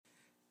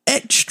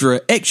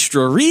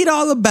extra. Read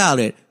all about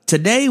it.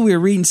 Today, we're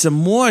reading some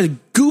more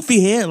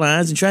goofy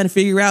headlines and trying to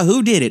figure out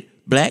who did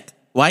it. Black,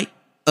 white,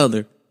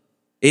 other.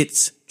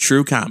 It's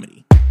true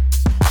comedy.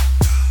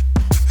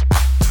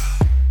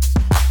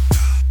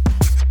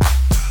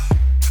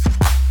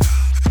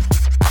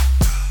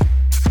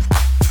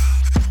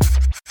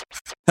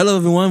 Hello,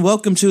 everyone.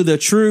 Welcome to the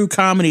True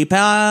Comedy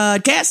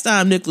Podcast.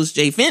 I'm Nicholas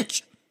J.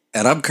 Finch.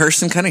 And I'm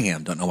Kirsten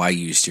Cunningham. Don't know why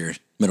you used your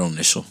middle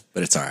initial,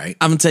 but it's all right.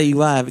 I'm going to tell you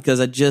why. Because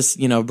I just,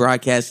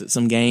 broadcasted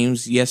some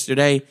games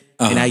yesterday,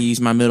 and I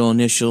used my middle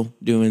initial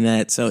doing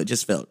that, so it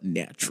just felt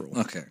natural.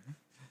 Okay.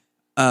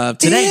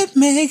 Today, it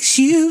makes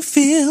you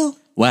feel...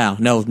 Wow,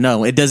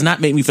 no. It does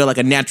not make me feel like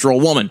a natural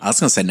woman. I was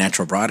going to say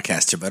natural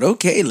broadcaster, but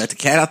okay, let the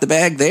cat out the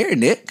bag there,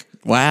 Nick.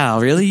 Wow,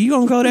 really? You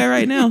going to go there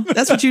right now?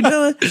 That's what you're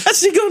doing? That's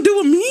what you going to do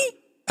with me?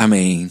 I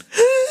mean,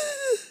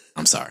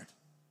 I'm sorry.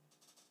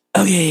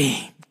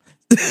 Okay.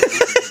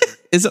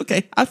 It's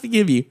okay. I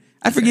forgive you.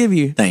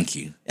 Thank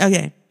you.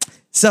 Okay.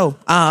 So,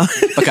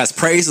 because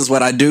praise is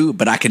what I do,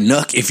 but I can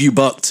nuck if you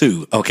buck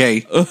too, okay?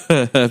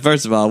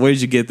 First of all, where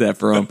did you get that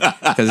from?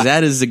 Because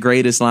that is the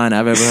greatest line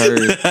I've ever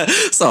heard.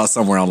 Saw it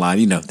somewhere online.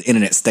 The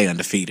internet stay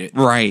undefeated.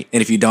 Right.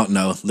 And if you don't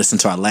know, listen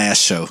to our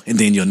last show, and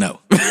then you'll know.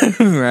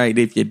 Right.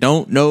 If you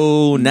don't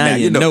know, now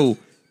you know,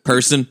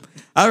 person.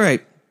 All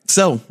right.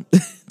 So,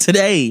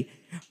 today,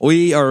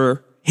 we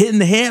are hitting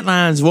the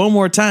headlines one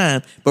more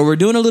time, but we're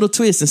doing a little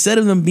twist. Instead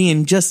of them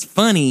being just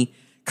funny,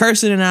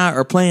 Kirsten and I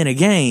are playing a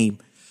game.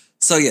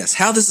 So yes,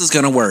 how this is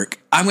going to work,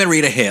 I'm going to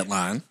read a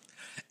headline,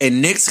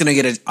 and Nick's going to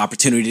get an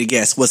opportunity to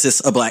guess, was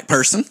this a black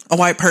person, a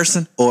white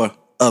person, or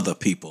other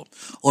people,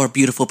 or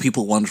beautiful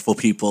people, wonderful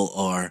people,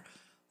 or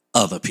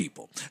other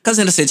people? Because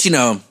in a sense,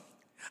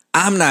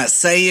 I'm not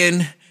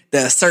saying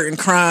there are certain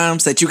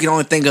crimes that you can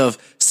only think of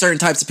certain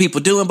types of people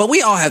doing, but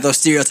we all have those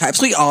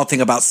stereotypes. We all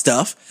think about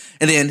stuff.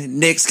 And then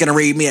Nick's going to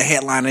read me a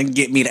headline and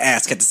get me to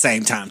ask at the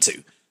same time,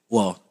 too.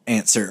 Well,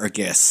 answer or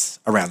guess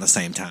around the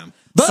same time.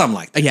 Something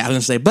like that. Yeah, I was going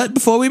to say, but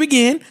before we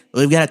begin,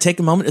 we've got to take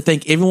a moment to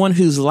thank everyone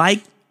who's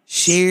liked,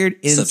 shared,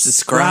 and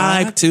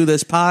subscribed to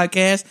this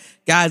podcast.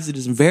 Guys, it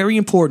is very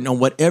important on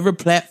whatever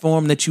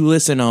platform that you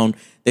listen on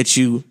that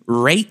you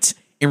rate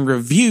and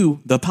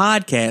review the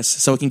podcast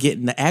so it can get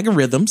in the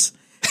algorithms.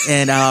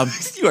 And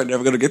you are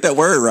never going to get that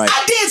word right.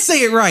 I did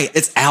say it right.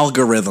 It's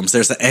algorithms.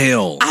 There's an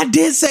L. I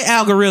did say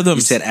algorithms.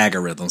 You said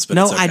algorithms, but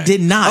no, it's okay. I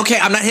did not. Okay,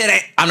 I'm not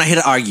here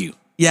to argue.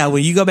 Yeah,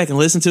 when you go back and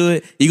listen to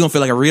it, you're going to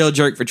feel like a real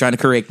jerk for trying to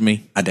correct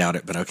me. I doubt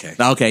it, but okay.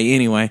 Okay,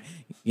 anyway.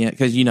 Yeah,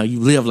 because, you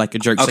live like a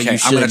jerk, okay, so you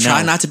should I'm going to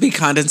try know. not to be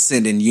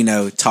condescending,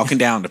 talking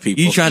down to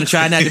people. You trying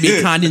not to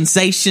be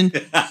condensation?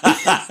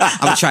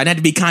 I'm trying not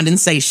to be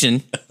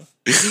condensation.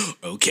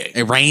 Okay.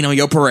 It rain on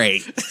your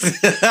parade.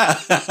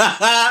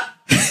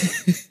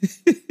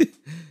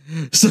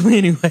 So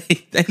anyway,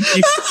 thank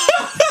you.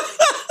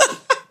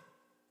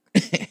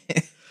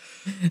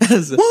 That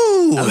was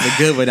a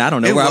good one. I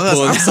don't know where I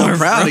pulled that. I'm so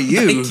proud of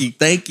you.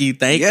 Thank you.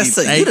 Yes,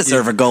 sir, you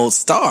deserve a gold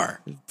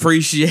star.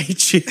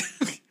 Appreciate you.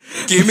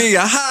 Give me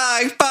a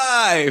high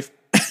five.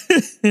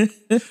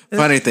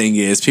 Funny thing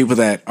is, people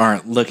that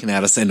aren't looking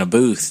at us in the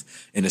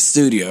booth, in the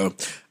studio,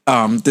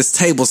 this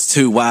table's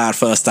too wide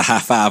for us to high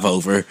five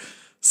over.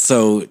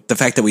 So the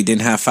fact that we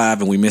didn't high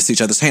five and we missed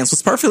each other's hands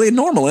was perfectly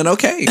normal and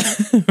okay.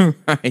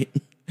 Right.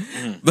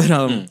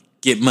 But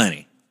get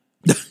money.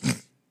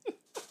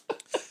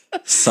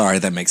 Sorry,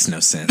 that makes no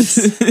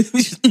sense.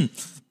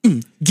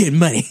 Get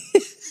money.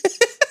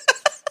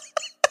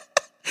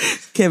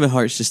 Kevin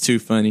Hart's just too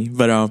funny,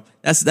 but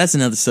that's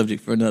another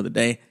subject for another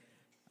day.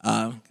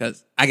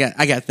 Because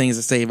I got things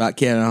to say about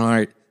Kevin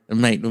Hart.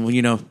 Mate,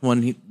 one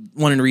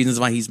of the reasons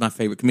why he's my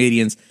favorite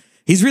comedians.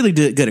 He's really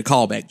good at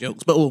callback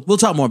jokes, but we'll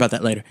talk more about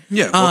that later.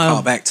 Yeah, we'll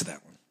call back to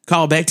that one.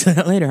 Call back to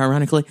that later,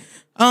 ironically.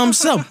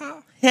 So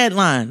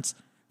headlines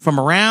from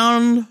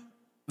around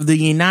the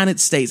United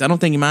States. I don't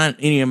think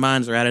any of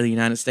mine are out of the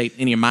United States.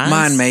 Any of mine?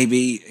 Mine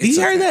maybe. Did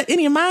you hear that?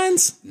 Any of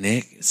mine's?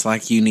 Nick, it's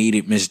like you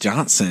needed Miss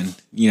Johnson,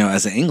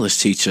 as an English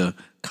teacher,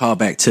 call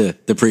back to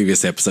the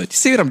previous episode. You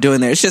see what I'm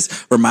doing there? It's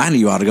just reminding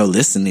you all to go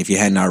listen if you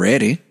hadn't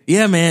already.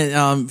 Yeah,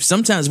 man.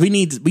 Sometimes we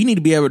need to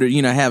be able to,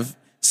 have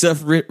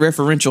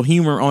self-referential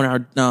humor on our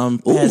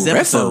past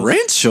episodes.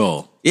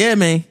 Referential? Yeah,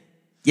 man.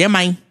 Yeah,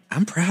 man.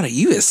 I'm proud of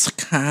you. As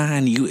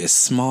kind, you as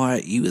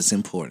smart, you as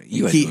important.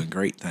 You are doing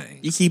great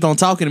things. You keep on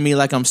talking to me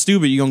like I'm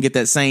stupid, you're going to get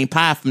that same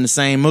pie from the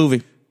same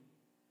movie.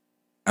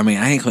 I mean,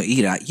 I ain't going to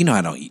eat it.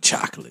 I don't eat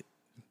chocolate.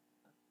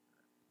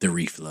 The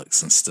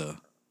reflux and stuff.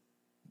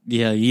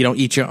 Yeah, you don't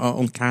eat your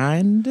own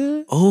kind?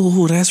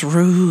 Oh, that's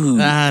rude.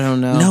 I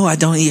don't know. No, I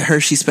don't eat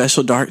Hershey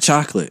Special Dark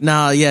Chocolate.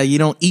 No, yeah, you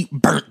don't eat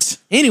burnt.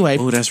 Anyway.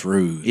 Oh, that's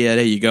rude. Yeah,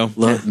 there you go.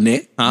 Look,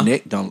 Nick,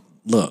 don't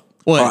look.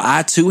 What? Or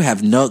I too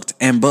have nucked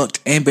and bucked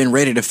and been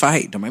ready to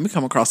fight. Don't make me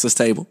come across this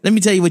table. Let me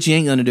tell you what you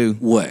ain't gonna do.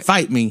 What?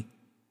 Fight me.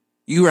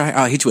 You right?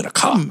 I'll hit you with a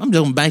car. I'm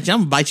gonna bite you.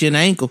 I'm gonna bite you in the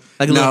ankle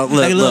like a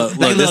little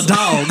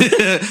dog.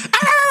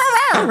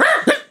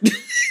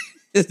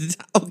 I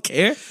don't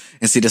care.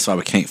 And see, that's why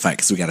we can't fight,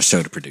 because we got a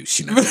show to produce,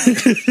 you know.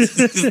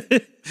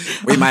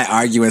 We might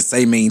argue and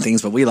say mean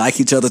things, but we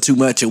like each other too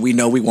much and we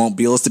know we want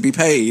bills to be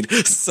paid.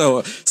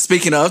 So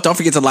speaking of, don't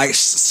forget to like,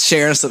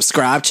 share, and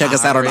subscribe. Check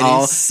us out on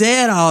all.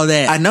 Said all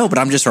that. I know, but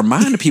I'm just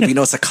reminding people,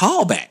 it's a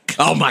callback.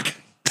 Oh my God.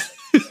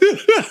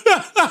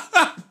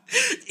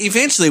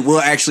 Eventually,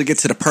 we'll actually get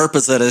to the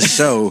purpose of this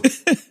show.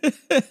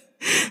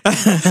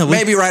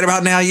 Maybe right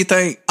about now, you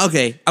think?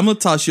 Okay, I'm going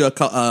to toss you a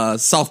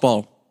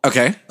softball.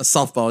 Okay. A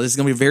softball. This is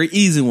going to be a very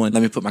easy one.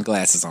 Let me put my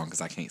glasses on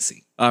because I can't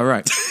see. All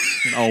right.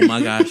 Oh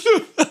my gosh.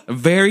 A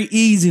very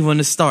easy one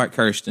to start,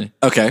 Kirsten.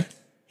 Okay.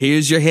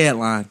 Here's your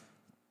headline.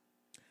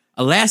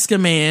 Alaska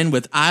man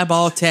with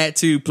eyeball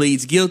tattoo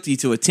pleads guilty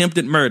to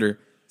attempted murder,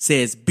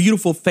 says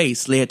beautiful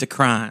face led to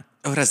crime.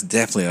 Oh, that's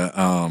definitely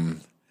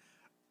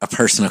a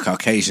person of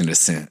Caucasian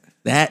descent.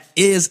 That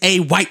is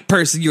a white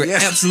person. You're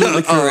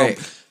absolutely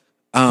correct.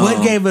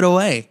 What gave it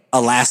away?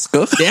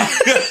 Alaska. Yeah.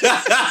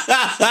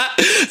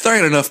 There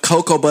ain't enough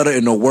cocoa butter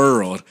in the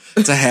world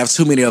to have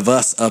too many of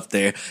us up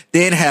there.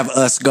 Then have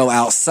us go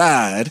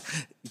outside,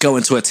 go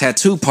into a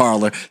tattoo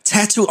parlor,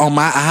 tattoo on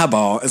my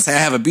eyeball, and say I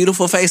have a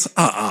beautiful face.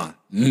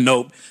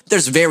 Nope.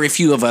 There's very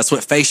few of us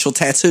with facial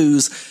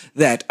tattoos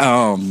that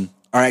are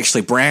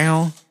actually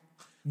brown.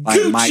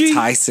 Like Gucci. Mike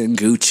Tyson,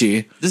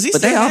 Gucci. Does he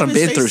but they all done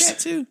been through.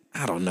 Tattoo?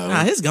 I don't know.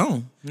 Nah, he's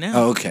gone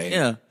now. Okay.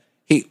 Yeah.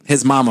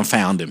 His mama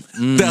found him.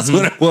 Mm-hmm. That's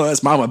what it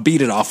was. Mama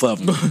beat it off of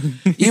him.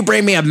 You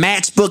bring me a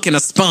matchbook and a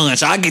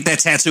sponge, I'll get that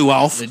tattoo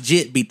off.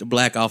 Legit beat the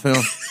black off him.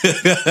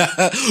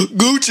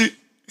 Gucci.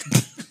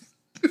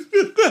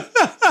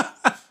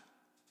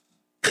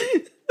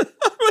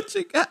 What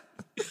you got?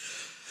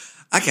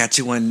 I got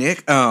you one,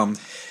 Nick. I'm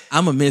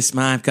gonna miss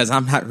mine because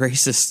I'm not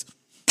racist.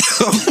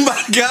 Oh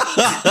my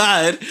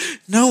God.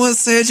 No one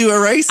said you were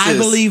racist. I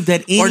believe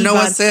that anybody, or no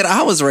one said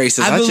I was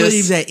racist. I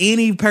believe that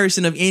any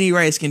person of any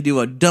race can do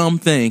a dumb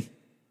thing.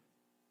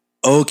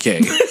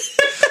 Okay.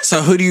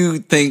 So who do you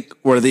think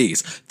were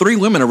these? 3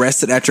 women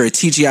arrested after a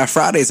TGI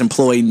Fridays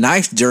employee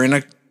knifed during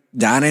a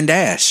dine and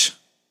dash.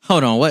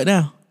 Hold on, what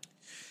now?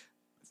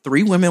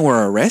 3 women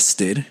were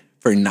arrested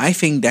for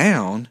knifing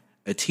down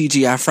a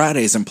TGI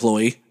Fridays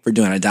employee for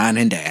doing a dine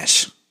and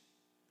dash.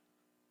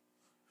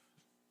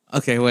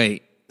 Okay,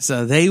 wait.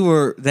 So they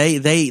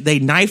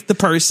knifed the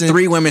person.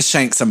 3 women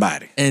shanked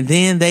somebody. And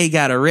then they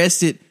got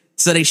arrested.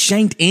 So they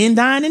shanked and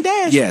dine and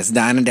dash? Yes,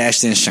 dine and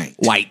dash, then shanked.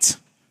 White.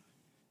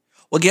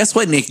 Well, guess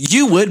what, Nick?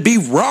 You would be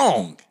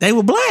wrong. They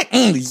were black.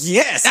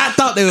 Yes. I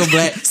thought they were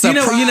black. you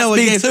know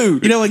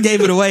what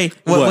gave it away?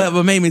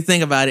 What made me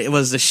think about it? It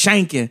was the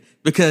shanking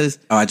because.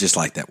 Oh, I just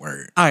like that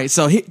word. All right,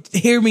 so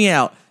hear me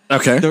out.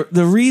 Okay.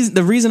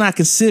 The reason I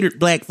considered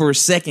black for a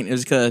second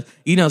is because,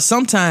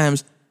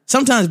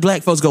 sometimes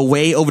black folks go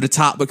way over the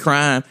top with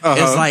crime. Uh-huh.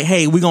 It's like,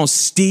 hey, we're going to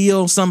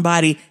steal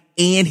somebody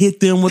and hit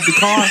them with the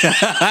car.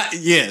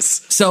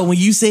 Yes. So when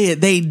you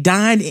said they did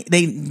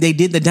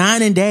the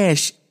dine and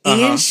dash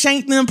and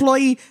shanked the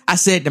employee, I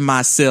said to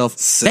myself,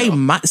 Self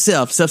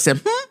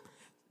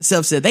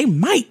said they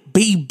might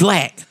be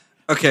black.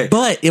 Okay.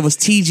 But it was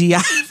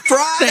TGI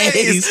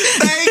Fridays.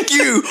 Thank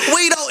you.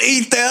 We don't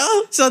eat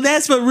them. So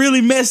that's what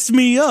really messed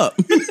me up.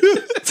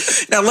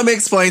 Now, let me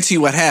explain to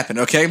you what happened,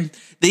 okay?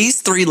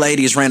 These 3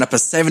 ladies ran up a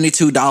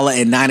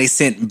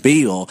 $72.90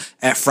 bill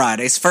at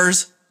Fridays.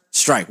 First,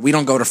 strike. We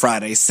don't go to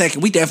Fridays.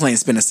 Second, we definitely ain't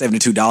spending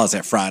 $72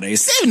 at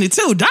Fridays.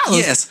 $72?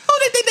 Yes. Who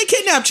they think they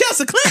kidnapped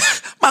Chelsea Clinton?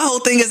 My whole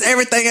thing is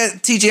everything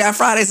at TGI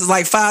Fridays is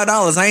like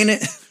 $5, ain't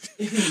it?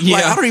 Yeah.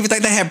 Like, I don't even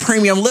think they have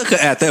premium liquor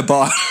at their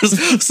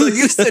bars. So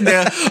you sit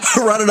there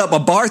running up a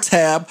bar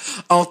tab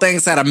on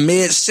things at a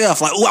mid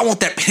shelf. Like, oh, I want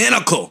that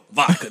Pinnacle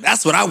vodka.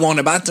 That's what I want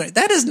about it.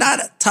 That is not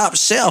a top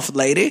shelf,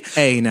 lady.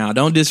 Hey, now,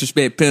 don't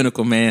disrespect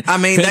Pinnacle, man. I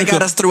mean, Pinnacle, they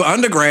got us through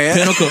undergrad.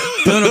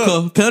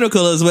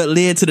 Pinnacle is what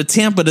led to the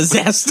Tampa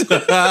disaster.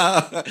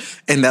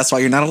 And that's why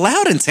you're not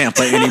allowed in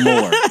Tampa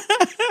anymore.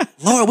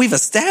 Lord, we've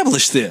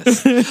established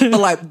this.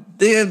 But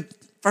then,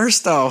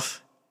 first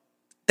off,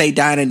 they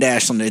dine and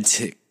dash on their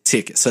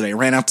ticket, so they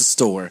ran out the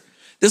store.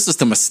 This was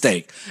the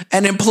mistake.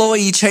 An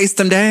employee chased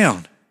them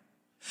down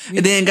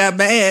and then got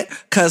mad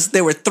because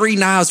there were 3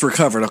 knives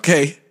recovered,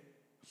 okay?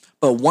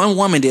 But one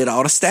woman did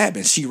all the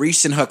stabbing. She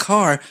reached in her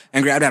car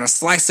and grabbed out and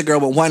sliced the girl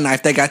with one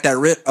knife. They got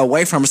that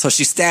away from her, so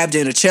she stabbed her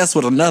in the chest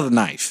with another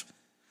knife.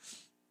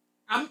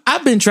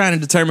 I've been trying to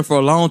determine for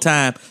a long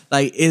time,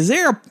 like, is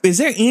there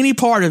any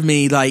part of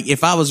me, like,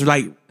 if I was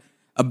like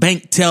a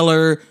bank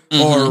teller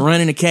or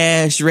running a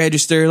cash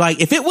register, like,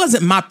 if it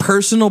wasn't my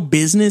personal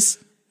business,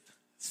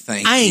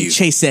 I ain't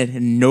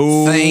chasing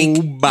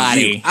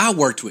nobody. I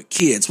worked with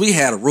kids. We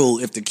had a rule: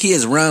 if the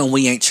kids run,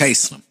 we ain't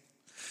chasing them.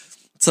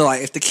 So,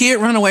 like, if the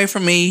kid run away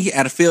from me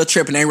at a field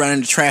trip and they run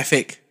into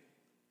traffic,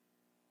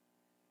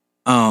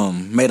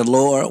 may the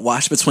Lord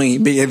watch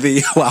between me and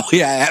thee while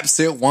we are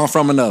absent one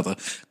from another.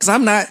 Because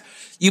I'm not.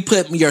 You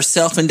put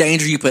yourself in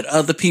danger. You put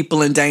other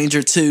people in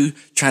danger too,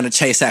 trying to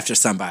chase after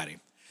somebody.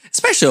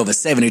 Especially over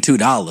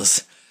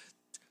 $72.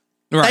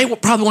 Right. They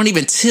probably weren't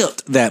even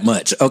tipped that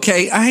much.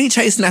 Okay, I ain't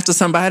chasing after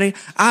somebody.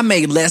 I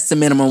made less than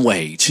minimum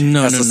wage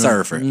as a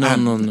server. No.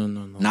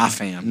 Nah,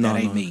 fam, that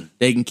ain't me.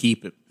 They can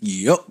keep it.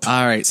 Yep.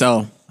 All right,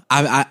 so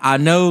I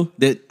know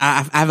that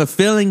I have a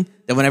feeling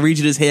that when I read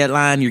you this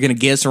headline, you're going to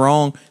guess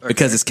wrong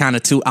because it's kind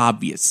of too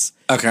obvious.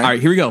 Okay. All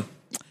right, here we go.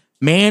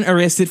 Man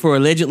arrested for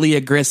allegedly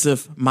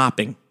aggressive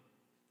mopping.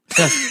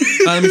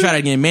 Let me try that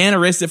again. Man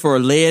arrested for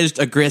alleged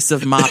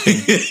aggressive mopping.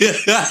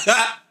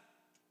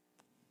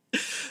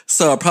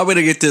 So I'm probably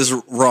going to get this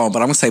wrong, but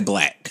I'm going to say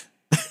black.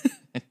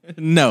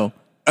 No.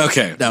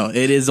 Okay. No,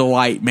 it is a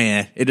white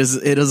man. It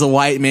is a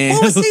white man.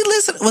 What was he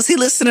listening? Was he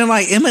listening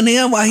like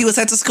Eminem while he was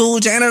at the school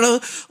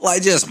janitor,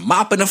 like just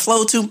mopping the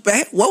floor to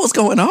back? What was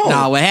going on?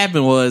 Nah, what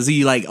happened was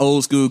he like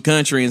old school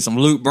country and some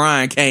Luke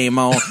Bryan came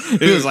on.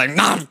 He was like,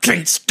 "Nah, I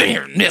can't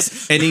stand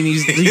this." And then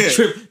he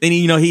tripped. Then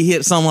he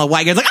hit someone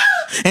white guy like,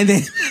 "Ah!" And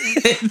then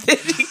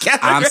he got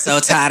I'm so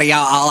tired of y'all.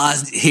 All I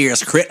hear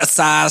is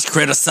criticize.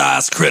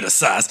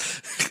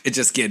 It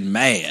just getting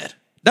mad.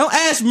 Don't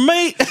ask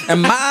me.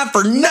 And mine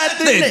for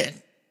nothing.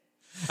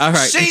 All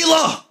right,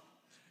 Sheila,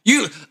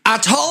 I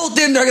told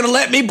them they're going to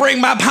let me bring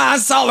my Pine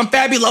Sol and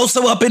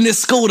Fabuloso up in this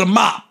school to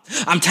mop.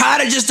 I'm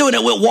tired of just doing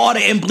it with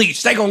water and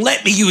bleach. They're going to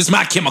let me use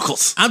my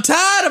chemicals. I'm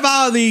tired of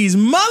all these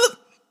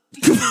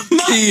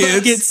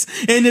kids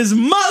in this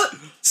mother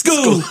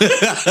school.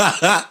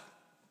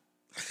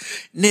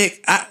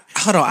 Nick,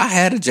 hold on. I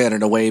had a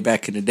janitor way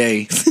back in the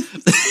day.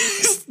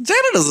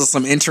 Janitors are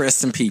some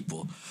interesting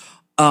people.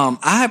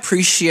 I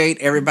appreciate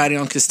everybody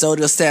on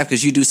custodial staff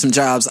because you do some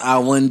jobs I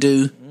wouldn't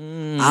do.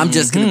 I'm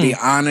just going to be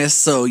honest.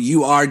 So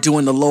you are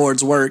doing the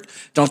Lord's work.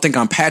 Don't think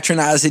I'm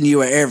patronizing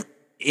you or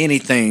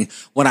anything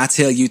when I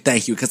tell you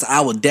thank you, because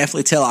I will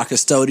definitely tell our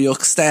custodial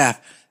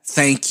staff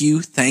thank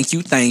you,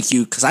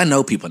 because I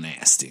know people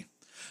nasty.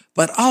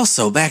 But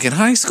also back in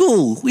high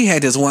school, we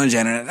had this one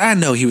janitor. I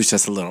know he was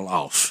just a little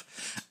off.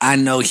 I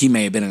know he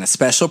may have been in a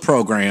special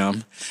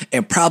program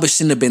and probably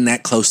shouldn't have been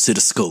that close to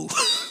the school.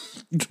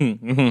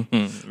 Right.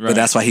 But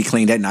that's why he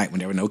cleaned at night when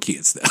there were no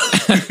kids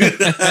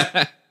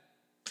there.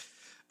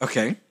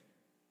 Okay.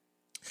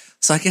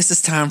 So I guess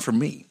it's time for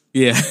me.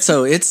 Yeah.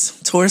 So it's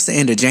towards the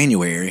end of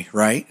January,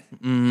 right?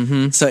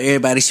 Mm-hmm. So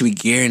everybody should be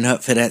gearing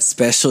up for that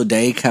special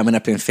day coming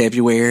up in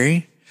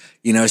February.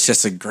 You know, it's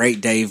just a great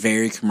day,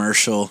 very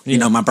commercial. You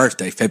know, my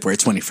birthday, February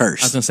 21st. I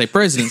was going to say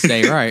President's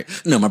Day, right?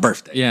 No, my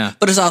birthday. Yeah.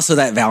 But it's also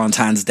that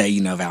Valentine's Day,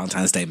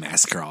 Valentine's Day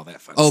massacre, all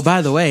that fun stuff. Oh,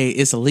 by the way,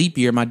 it's a leap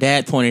year. My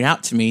dad pointed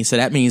out to me, so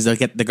that means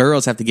the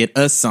girls have to get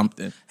us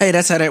something. Hey,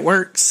 that's how that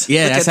works.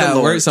 Yeah, that's how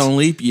it works on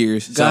leap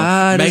years. So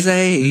God is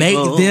able.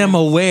 Make them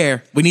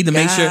aware. We need to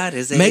make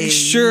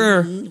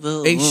sure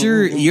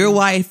your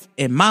wife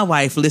and my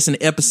wife listen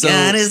to episode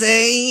God is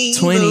able.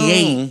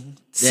 28.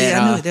 See,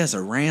 I knew there's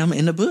a ram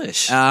in the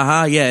bush.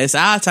 Yeah, it's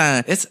our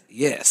time.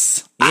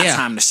 Our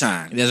time to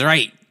shine. That's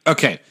right.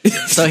 Okay,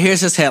 so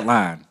here's his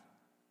headline.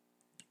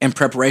 In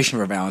preparation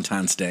for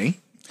Valentine's Day,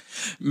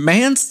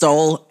 man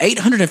stole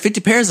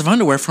 850 pairs of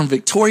underwear from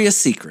Victoria's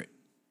Secret.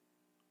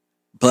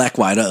 Black,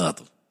 white, or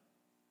other?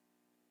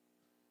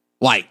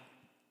 White.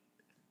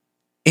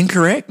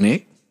 Incorrect,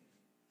 Nick.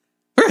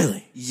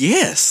 Really?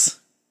 Yes.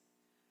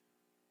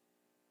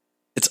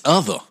 It's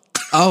other.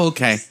 Oh,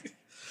 okay.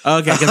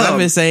 Okay, because I'm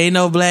just saying, ain't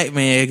no black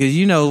man, because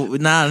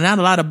not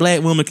a lot of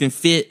black women can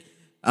fit.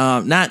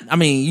 How God,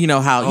 we.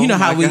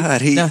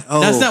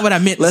 That's not what I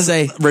meant to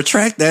say.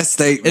 Retract that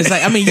statement. It's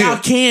like y'all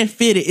can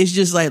fit it. It's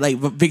just like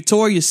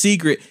Victoria's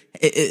Secret.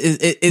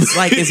 It's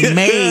like it's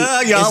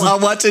made. Y'all are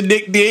watching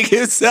Nick dig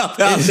himself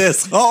out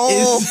this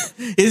hole.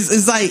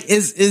 It's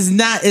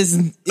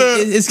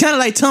kind of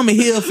like Tommy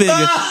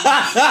Hilfiger.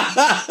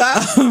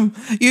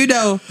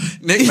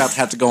 Nick about to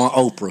have to go on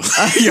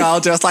Oprah. Y'all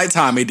just like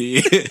Tommy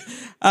did.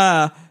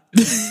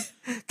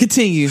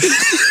 Continue.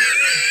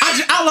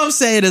 All I'm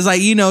saying is,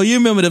 you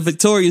remember the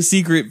Victoria's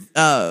Secret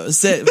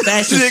fashion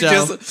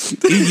show.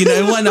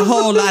 It wasn't a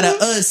whole lot of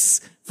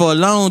us for a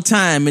long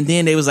time, and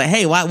then they was like,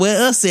 "Hey,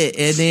 where us at?"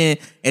 And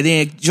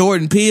then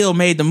Jordan Peele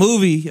made the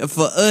movie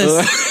for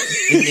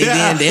us, and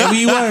then there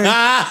we were,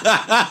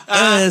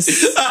 us.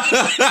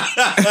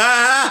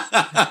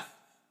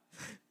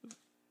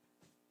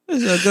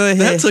 So go ahead.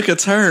 That took a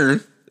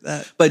turn,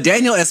 but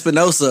Daniel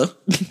Espinosa,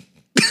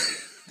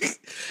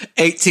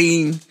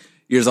 18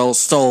 years old,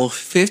 stole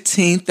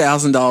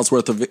 $15,000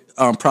 worth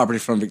of property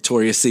from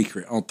Victoria's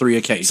Secret on 3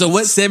 occasions. So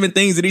what 7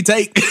 things did he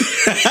take?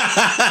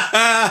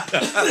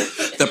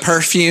 The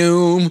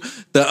perfume,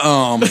 the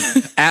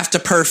after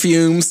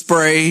perfume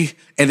spray,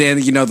 and then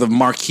the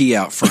marquee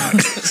out front,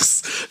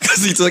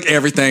 because he took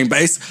everything.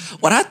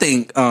 What I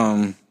think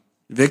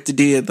Victor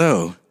did,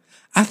 though,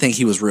 I think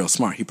he was real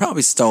smart. He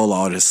probably stole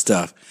all this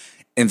stuff,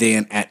 and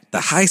then at the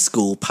high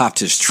school popped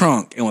his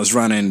trunk and was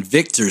running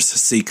Victor's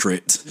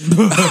Secret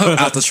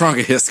out the trunk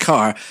of his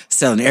car,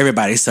 selling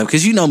everybody stuff.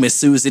 Because Miss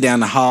Susie down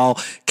the hall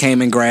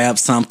came and grabbed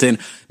something.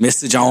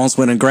 Mr. Jones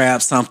went and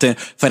grabbed something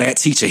for that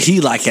teacher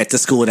he liked at the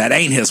school that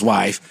ain't his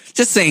wife.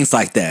 Just things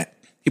like that.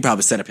 He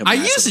probably set up him. Are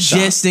you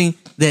suggesting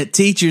that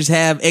teachers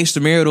have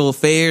extramarital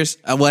affairs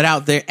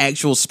without their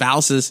actual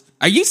spouses?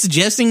 Are you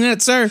suggesting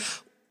that, sir?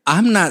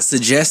 I'm not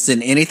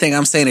suggesting anything.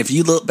 I'm saying if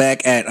you look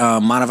back at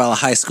Montevallo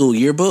High School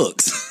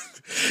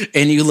yearbooks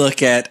and you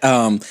look at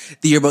the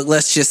yearbook,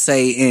 let's just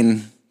say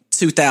in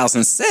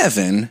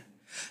 2007,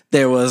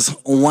 there was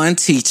one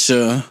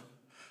teacher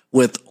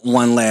with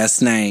one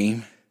last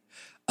name.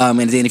 And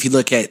then if you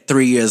look at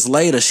 3 years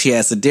later, she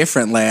has a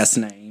different last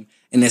name,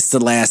 and it's the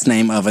last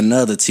name of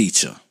another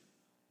teacher.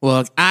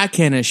 Well, I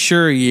can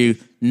assure you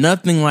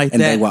nothing like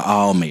that. And they were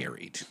all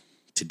married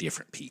to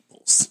different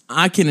peoples.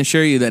 I can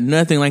assure you that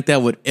nothing like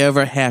that would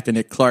ever happen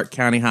at Clark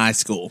County High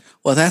School.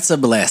 Well, that's a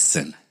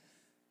blessing.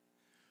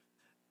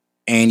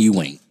 And you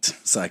winked.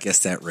 So I guess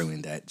that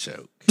ruined that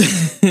joke.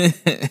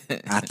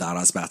 I thought I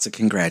was about to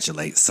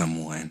congratulate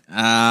someone. Oh,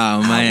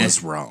 man. I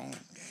was wrong.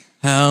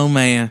 Oh,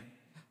 man.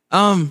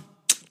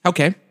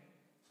 Okay.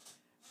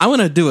 I'm going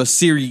to do a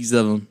series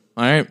of them.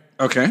 All right.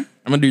 Okay. I'm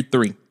going to do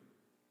 3.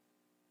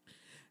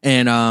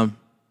 And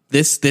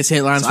this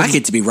headline. So I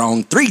get to be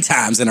wrong 3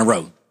 times in a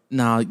row.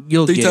 No,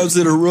 you'll get it. 3 times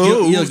in a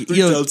row.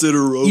 3 times in a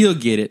row. You'll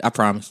get it. I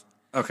promise.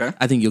 Okay.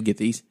 I think you'll get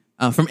these.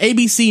 From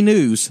ABC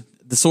News,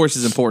 the source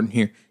is important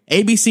here.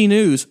 ABC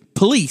News,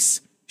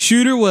 police.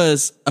 Shooter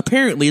was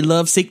apparently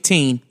lovesick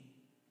teen.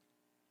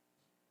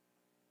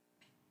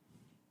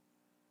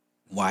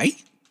 White?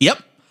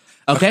 Yep.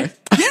 Okay.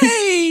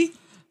 Yay!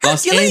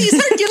 Hercules!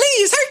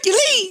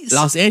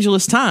 Los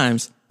Angeles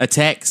Times.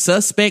 Attack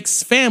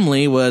suspect's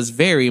family was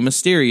very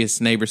mysterious,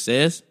 neighbor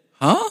says.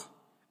 Huh?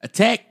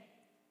 Attack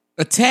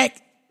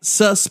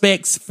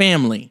suspect's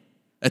family.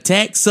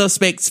 Attack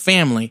suspect's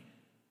family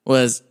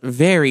was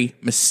very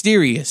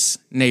mysterious,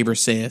 neighbor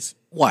says.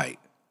 White.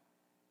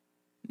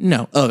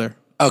 No, other.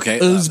 Okay.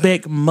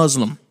 Uzbek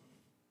Muslim.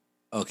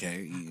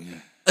 Okay.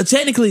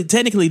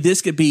 Technically,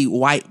 this could be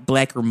white,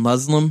 black, or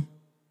Muslim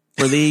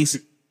for these.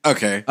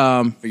 Okay.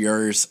 For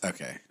yours.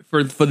 Okay.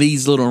 For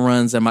these little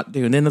runs I might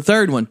do. And then the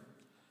third one.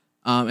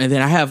 And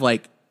then I have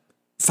like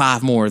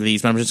 5 more of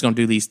these, but I'm just going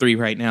to do these 3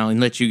 right now and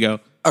let you go.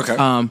 Okay.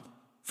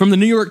 From the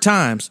New York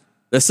Times,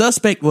 the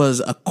suspect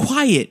was a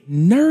quiet,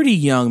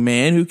 nerdy young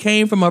man who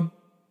came from a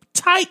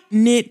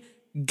tight-knit,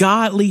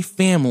 godly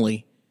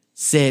family,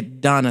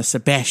 said Donna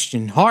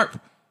Sebastian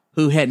Harp,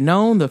 who had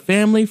known the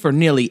family for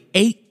nearly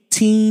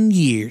 18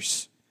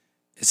 years.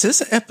 Is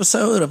this an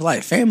episode of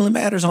like Family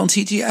Matters on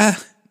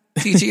TGIF?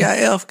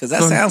 Because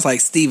that sounds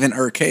like Stephen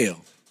Urkel.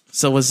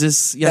 So was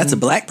this... That's a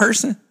black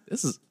person?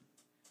 This is...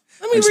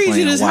 Let me read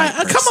you this.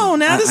 Come on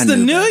now. This is the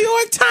New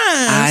York Times.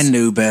 I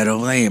knew better.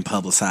 They ain't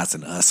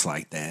publicizing us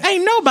like that.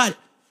 Ain't nobody.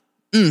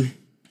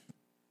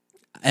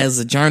 As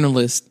a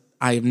journalist,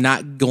 I am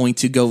not going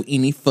to go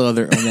any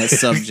further on that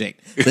subject.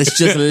 Let's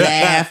just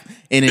laugh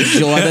and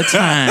enjoy the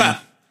time.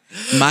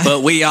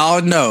 But we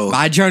all know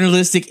my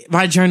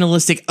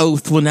journalistic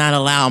oath will not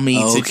allow me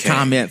to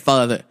comment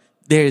further.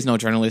 There is no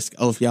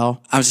journalistic oath,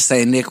 y'all. I'm just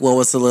saying, Nick, what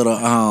was the little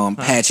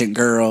pageant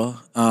girl,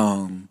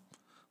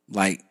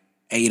 like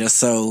 8 or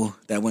so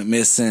that went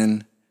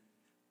missing?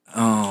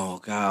 Oh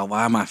God,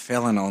 why am I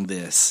failing on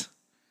this?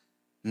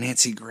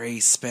 Nancy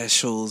Grace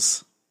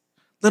specials,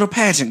 little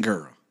pageant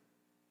girl.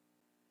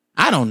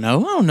 I don't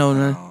know.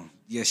 Oh,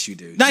 yes, you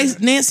do. Nice,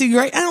 yeah. Nancy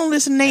Grace. I don't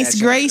listen to Nancy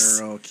Grace.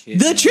 Girl,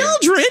 the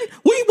children.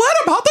 What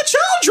about the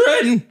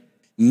children?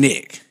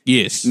 Nick.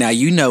 Yes. Now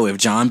you know if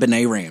John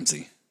Benet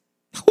Ramsey.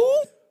 Who?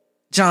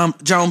 John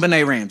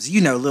Benet Ramsey. You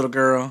know, little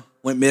girl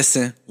went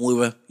missing when we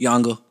were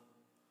younger.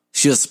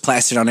 She was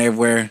plastered on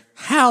everywhere.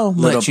 How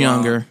much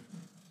younger?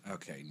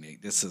 Okay,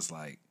 Nick. This is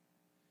like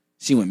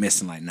she went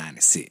missing like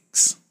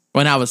 96.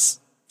 When I was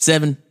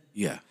 7.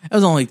 Yeah. There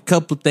was only a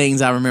couple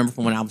things I remember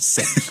from when I was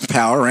 7.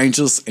 Power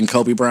Rangers and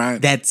Kobe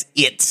Bryant. That's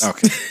it.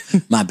 Okay.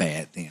 My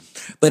bad then.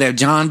 But if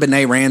John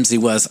Benet Ramsey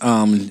was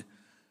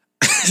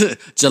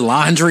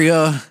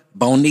Jalandria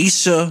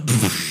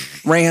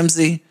Bonisha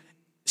Ramsey,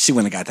 she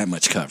wouldn't have got that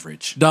much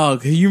coverage.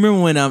 Dog, you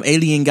remember when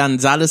Alien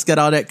Gonzalez got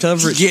all that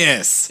coverage?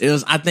 Yes.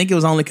 I think it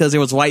was only because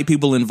there was white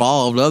people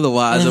involved.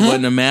 Otherwise, it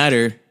wouldn't have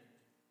mattered.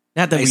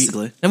 Not that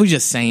basically. We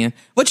just saying.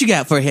 What you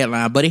got for a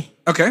headline, buddy?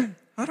 Okay.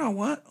 Hold on,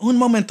 what? Un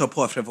momento,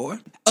 por favor.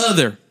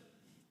 Other.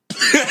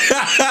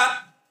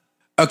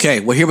 Okay,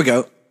 well, here we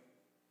go.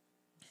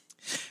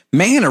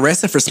 Man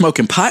arrested for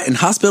smoking pot in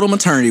hospital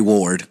maternity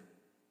ward.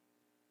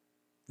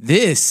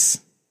 This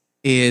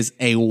is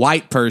a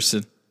white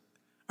person.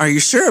 Are you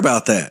sure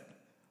about that?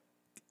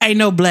 Ain't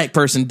no black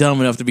person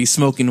dumb enough to be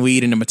smoking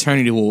weed in a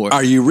maternity ward.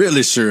 Are you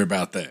really sure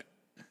about that?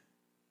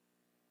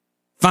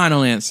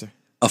 Final answer.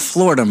 A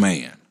Florida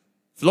man.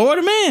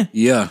 Florida man?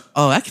 Yeah.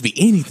 Oh, that could be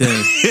anything.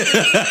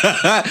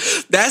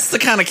 That's the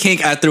kind of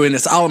kink I threw in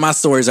this. All of my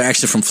stories are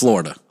actually from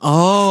Florida.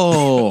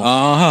 Oh.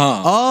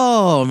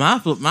 Oh,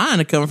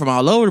 mine are coming from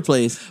all over the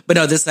place. But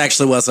no, this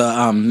actually was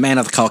a man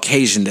of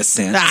Caucasian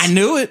descent. I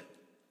knew it.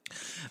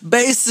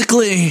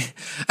 Basically,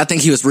 I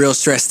think he was real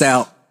stressed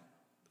out,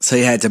 so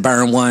he had to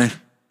burn one.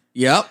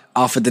 Yep.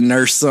 Offered the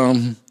nurse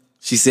some.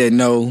 She said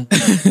no.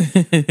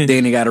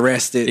 Then he got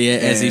arrested. Yeah,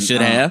 as he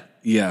should have.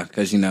 Yeah,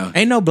 because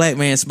ain't no black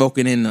man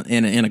smoking in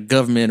a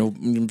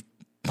government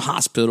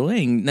hospital.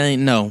 Ain't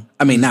no.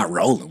 I mean, not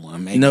rolling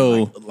one. Maybe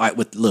No. like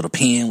with the little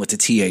pen with the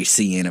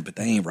THC in it, but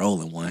they ain't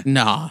rolling one.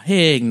 Nah,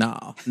 heck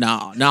no.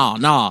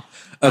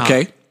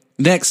 Okay,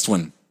 next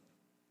one.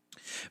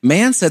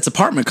 Man sets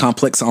apartment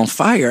complex on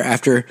fire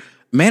after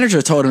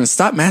manager told him to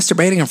stop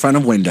masturbating in front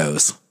of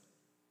windows.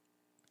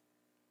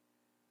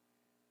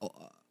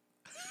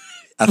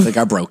 I think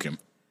I broke him.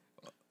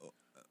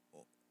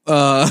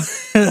 I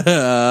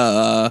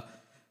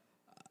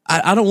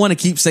don't want to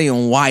keep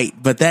saying white,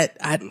 but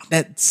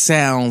that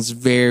sounds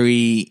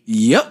very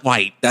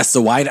white. That's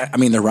the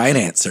right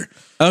answer.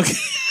 Okay.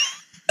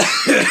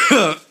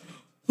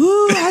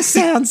 Ooh, I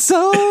sound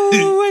so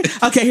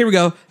white. Okay, here we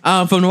go.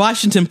 From the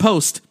Washington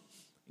Post.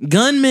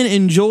 Gunmen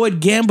enjoyed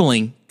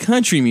gambling,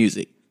 country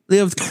music,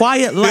 lived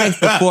quiet life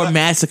before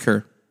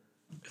massacre.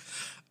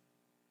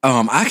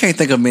 I can't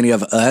think of many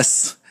of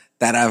us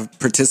that have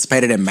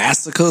participated in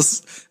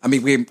massacres. I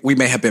mean, we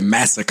may have been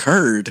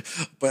massacred,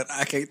 but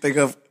I can't think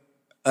of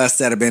us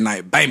that have been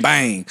like bang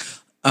bang.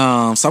 So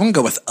I'm gonna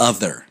go with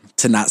other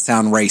to not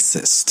sound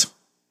racist.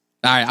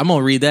 All right, I'm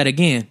gonna read that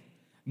again.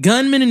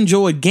 Gunmen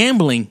enjoyed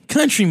gambling and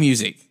country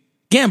music,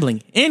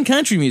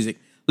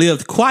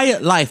 lived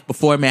quiet life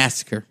before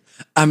massacre.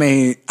 I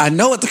mean, I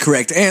know what the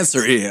correct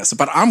answer is,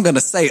 but I'm gonna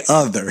say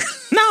other.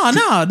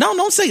 No,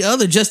 don't say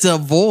other just to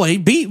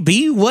avoid.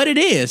 Be what it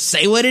is.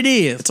 Say what it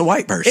is. It's a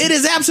white person. It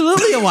is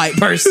absolutely a white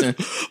person.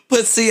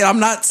 But see, I'm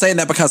not saying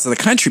that because of the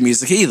country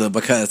music either,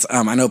 because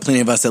I know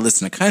plenty of us that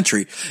listen to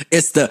country.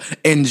 It's the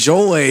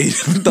enjoy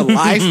the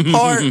life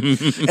part,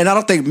 and I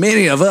don't think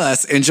many of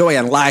us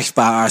enjoy life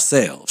by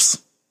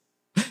ourselves.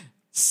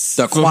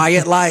 The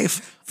quiet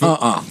life.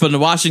 From the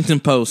Washington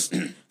Post.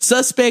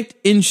 Suspect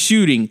in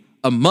shooting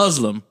a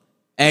Muslim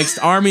asked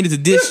army to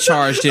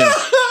discharge him.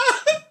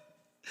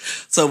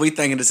 So we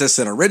thinking is this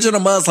an original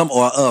Muslim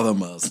or other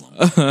Muslim?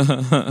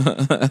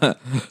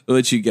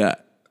 What you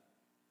got?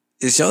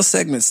 Is your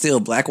segment still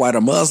black, white,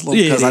 or Muslim?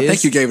 Because I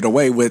think you gave it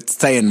away with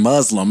saying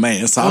Muslim,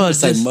 man. So I'm going to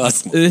say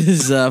Muslim.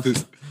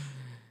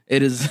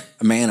 It is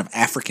a man of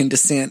African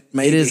descent,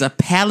 maybe? It is a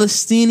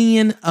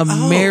Palestinian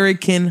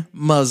American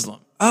Muslim.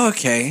 Oh,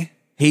 okay.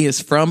 He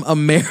is from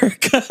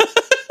America.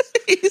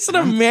 He's an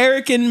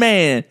American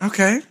man.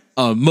 Okay.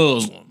 A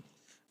Muslim.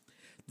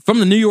 From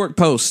the New York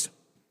Post.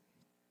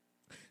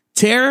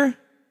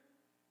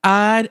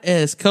 Terror-eyed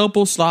as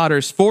couple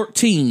slaughters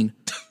 14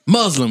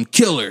 Muslim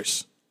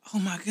killers. Oh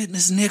my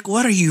goodness, Nick,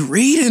 what are you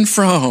reading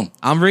from?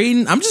 I'm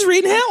just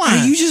reading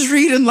headlines. Are you just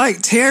reading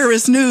like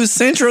terrorist news,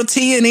 Central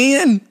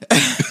TNN?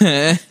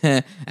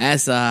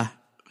 That's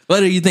what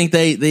do you think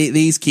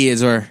these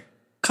kids are?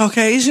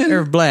 Caucasian?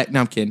 They're black. No,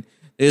 I'm kidding.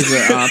 There's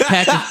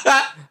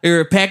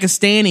they're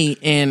Pakistani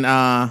and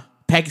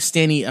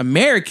Pakistani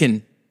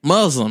American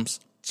Muslims.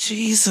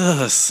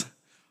 Jesus.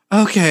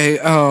 Okay,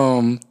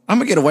 I'm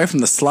gonna get away from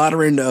the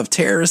slaughtering of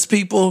terrorist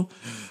people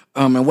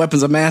and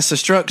weapons of mass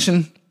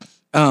destruction.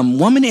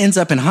 Woman ends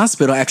up in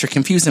hospital after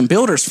confusing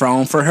builder's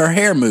phone for her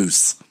hair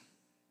mousse.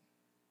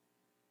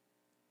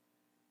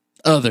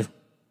 Other.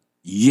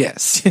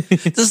 Yes.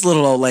 This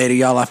little old lady,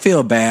 y'all, I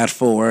feel bad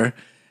for her.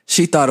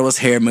 She thought it was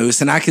hair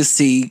mousse, and I could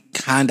see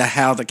kind of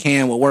how the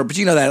can would work. But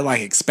you know that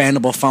like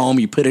expandable foam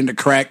you put into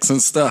cracks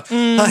and stuff?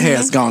 Mm-hmm. Her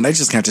hair's gone. They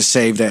just have to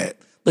shave that.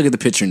 Look at the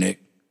picture,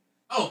 Nick.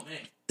 Oh, man.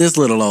 This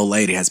little old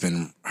lady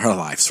her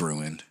life's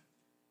ruined.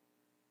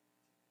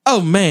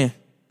 Oh, man.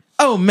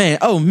 Oh, man.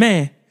 Oh,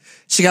 man.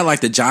 She got like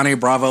the Johnny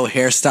Bravo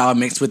hairstyle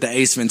mixed with the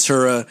Ace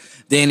Ventura.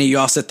 Then you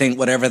also think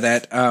whatever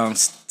that I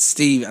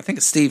think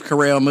it's Steve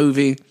Carell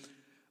movie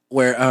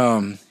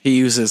where he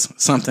uses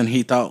something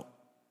he thought.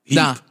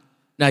 Now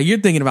you're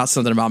thinking about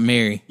something about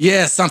Mary.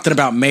 Yeah, something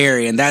about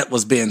Mary, and that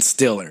was Ben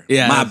Stiller.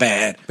 Yeah, my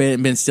bad.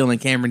 Ben Stiller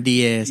and Cameron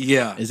Diaz.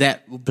 Yeah. Is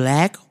that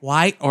black,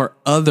 white, or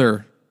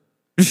other?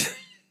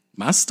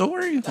 My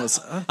story was.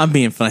 I'm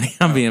being funny.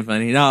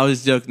 No, I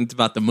was joking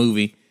about the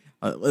movie.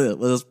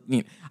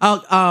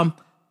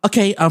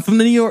 Okay, from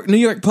the New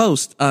York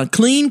Post.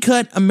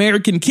 Clean-cut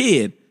American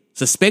kid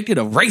suspected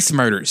of race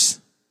murders.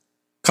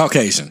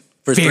 Caucasian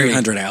for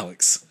 $300,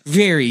 Alex.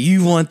 Very.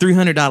 You won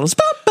 $300.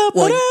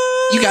 Well,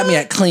 you got me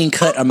at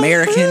clean-cut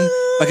American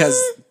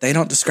because they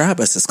don't describe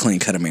us as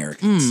clean-cut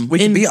Americans. We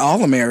can be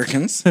all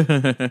Americans,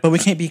 but we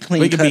can't be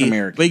clean-cut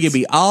Americans. We can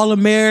be all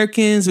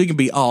Americans. We can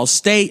be all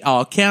state,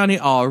 all county,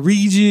 all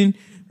region.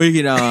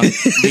 We can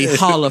be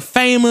Hall of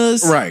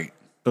Famers. Right.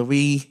 But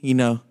we,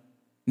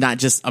 not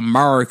just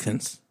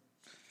Americans.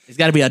 There's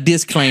got to be a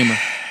disclaimer.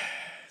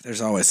 There's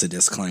always a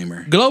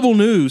disclaimer. Global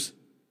news.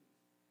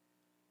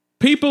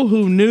 People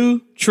who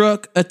knew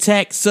truck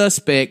attack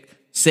suspect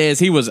says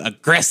he was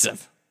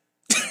aggressive.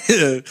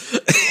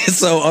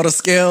 So on a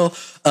scale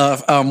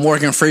of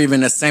Morgan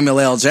Freeman to Samuel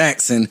L.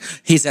 Jackson,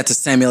 he's at the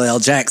Samuel L.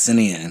 Jackson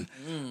end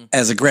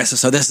as aggressive.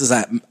 So this is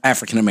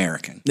African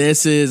American.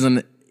 This is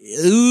an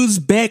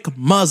Uzbek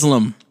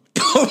Muslim.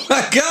 Oh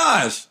my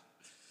gosh.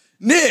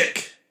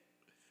 Nick,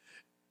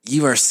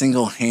 you are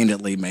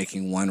single-handedly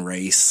making one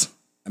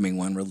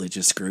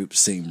religious group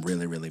seem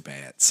really, really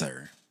bad,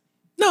 sir.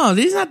 No,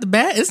 these not the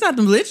bad. It's not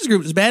the religious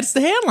group that's bad. It's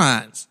the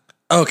headlines.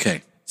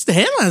 Okay. It's the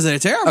headlines that are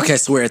terrible. Okay,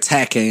 so we're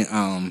attacking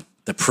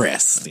the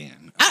press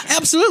then.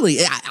 Absolutely.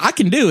 I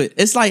can do it.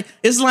 It's like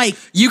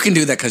You can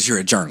do that because you're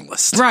a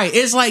journalist. right.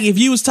 It's like if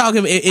you was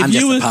talking, if I'm you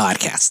just was a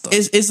podcaster.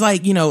 it's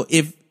like,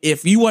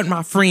 if you wasn't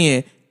my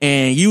friend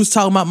and you was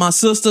talking about my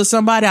sister or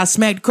somebody, I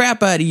smacked the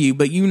crap out of you.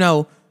 But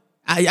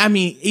I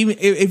mean, even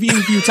if you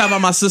were talking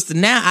about my sister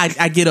now,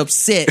 I get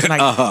upset.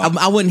 Like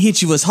I wouldn't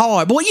hit you as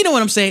hard. But you know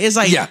what I'm saying? It's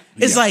like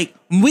like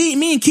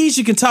me and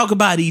Keisha can talk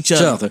about each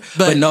other,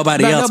 but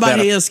nobody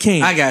else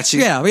can. I got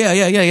you. Yeah.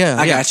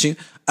 I got you.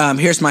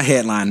 Here's my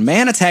headline.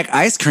 Man attack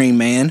ice cream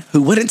man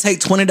who wouldn't take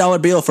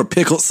 $20 bill for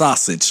pickled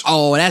sausage.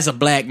 Oh, that's a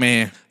black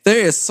man.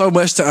 There is so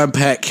much to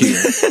unpack here.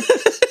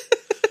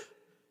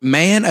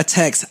 Man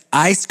attacks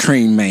ice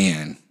cream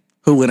man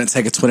who wouldn't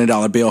take a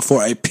 $20 bill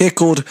for a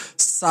pickled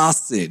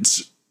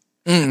sausage.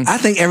 I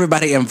think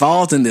everybody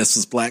involved in this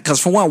was black. Because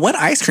for one, what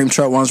ice cream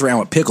truck runs around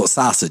with pickled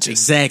sausages?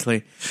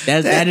 Exactly.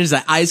 That is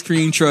an ice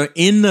cream truck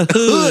in the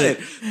hood.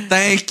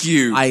 Thank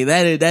you. Like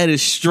that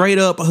is straight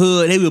up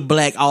hood. They were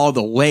black all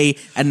the way,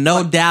 and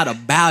no doubt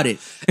about it.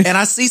 And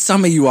I see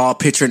some of you all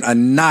picturing a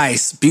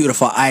nice,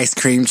 beautiful ice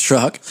cream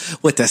truck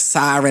with the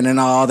siren and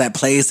all that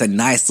plays a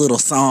nice little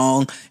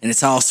song, and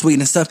it's all sweet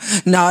and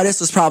stuff. No, this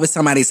was probably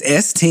somebody's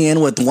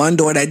S10 with one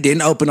door that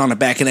didn't open on the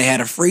back, and they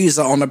had a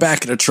freezer on the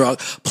back of the truck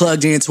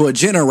plugged into a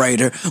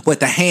generator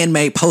with a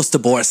handmade poster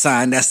board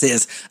sign that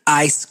says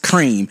ice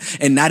cream,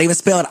 and not even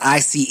spelled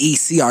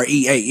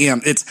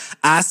ICECREAM. It's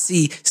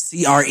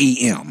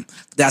ICCREM.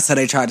 That's how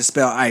they tried to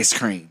spell ice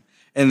cream.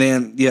 And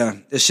then,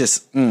 it's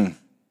just,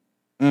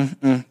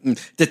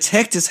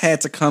 Detectives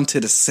had to come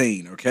to the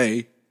scene,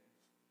 okay?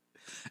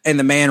 And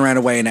the man ran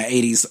away in an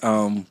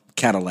 80s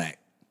Cadillac.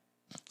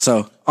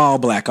 So, all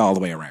black all the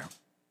way around.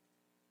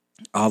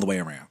 All the way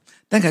around.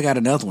 Think I got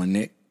another one,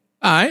 Nick.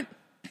 All right.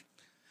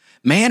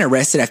 Man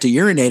arrested after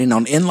urinating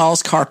on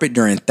in-laws' carpet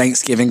during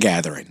Thanksgiving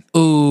gathering.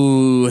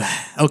 Ooh,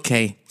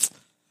 okay.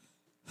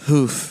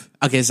 Oof.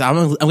 Okay, so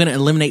I'm going to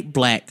eliminate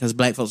black because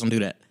black folks don't do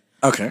that.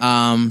 Okay.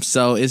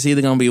 So it's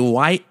either going to be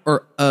white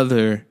or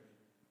other.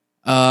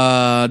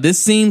 This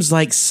seems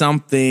like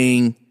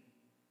something.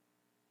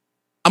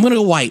 I'm going to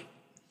go white.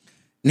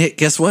 Nick,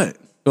 guess what?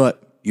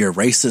 What? Your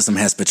racism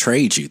has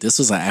betrayed you. This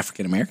was an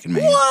African-American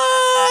man. What?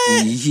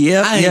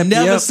 Yep. I ain't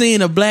never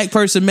seen a black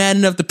person mad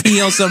enough to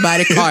pee on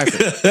somebody's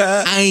carpet.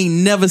 I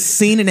ain't never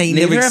seen it. I ain't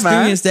never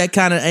experienced that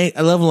kind of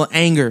level of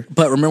anger.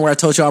 But remember where I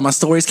told you all my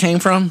stories came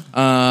from?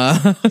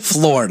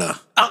 Florida.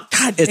 Oh,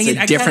 God, it's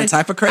a different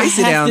type of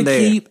crazy down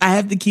there. I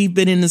have to keep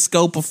it in the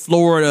scope of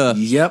Florida.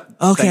 Yep.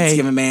 Okay.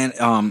 Thanksgiving man.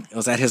 It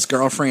was at his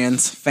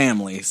girlfriend's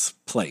family's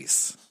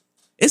place.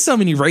 It's so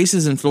many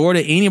races in Florida.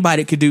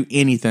 Anybody could do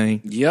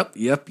anything. Yep.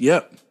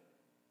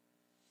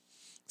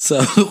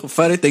 So,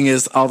 funny thing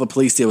is, all the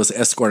police did was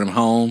escort him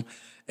home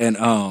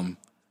and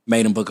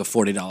made him book a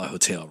 $40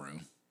 hotel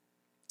room.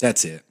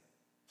 That's it.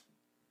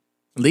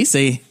 At least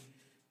he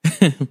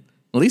had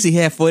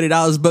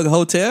 $40 to book a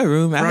hotel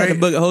room. I had to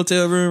book a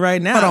hotel room right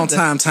now. Hold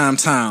on,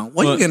 time.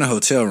 What you get in a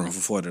hotel room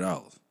for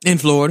 $40? In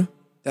Florida.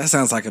 That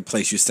sounds like a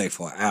place you stay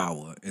for an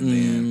hour. And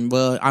then,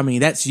 well, I mean,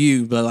 that's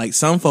you. But like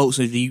some folks,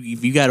 if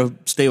you got to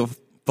stay a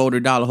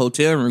 $40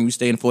 hotel room, you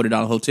stay in a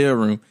 $40 hotel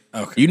room.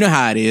 Okay. You know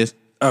how it is.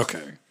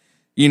 Okay.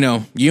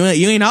 You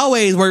ain't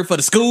always work for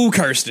the school,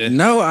 Kirsten.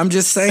 No, I'm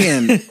just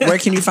saying, where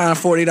can you find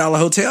a $40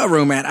 hotel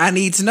room at? I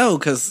need to know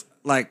because,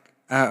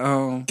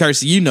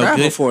 Kirsten, you know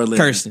good. For a living.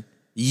 Kirsten,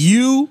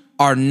 you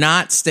are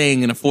not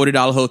staying in a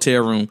 $40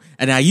 hotel room,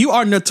 and now you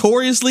are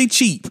notoriously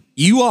cheap.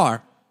 You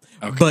are,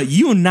 but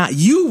you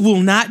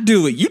will not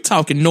do it. You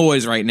talking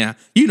noise right now.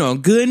 You know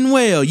good and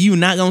well you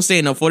not gonna stay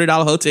in a $40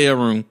 hotel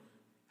room.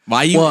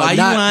 Why you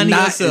lying to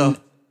yourself?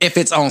 If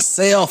it's on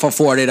sale for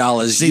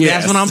 $40, see,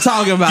 that's what I'm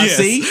talking about. Yes,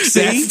 see,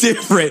 that's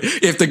different.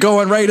 If the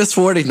going rate is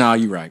 $40, no,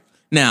 you're right.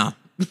 Now,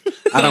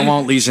 I don't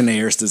want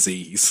Legionnaire's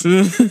disease.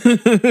 No,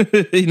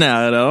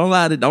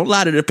 don't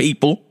lie to the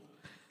people.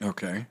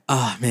 Okay.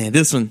 Oh man,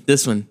 this one.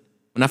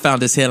 When I found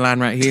this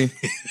headline right here,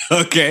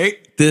 okay,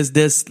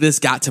 this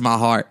got to my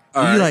heart.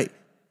 All right.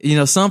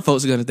 Some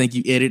folks are gonna think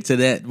you edited to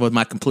that with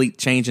my complete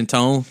change in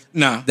tone.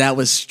 No, that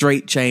was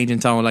straight change in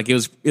tone. Like it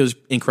was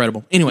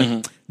incredible.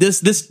 Anyway,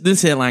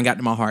 this headline got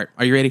to my heart.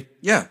 Are you ready?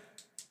 Yeah.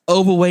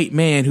 Overweight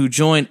man who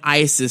joined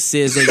ISIS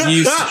says they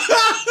used. I'm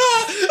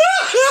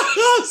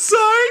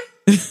sorry.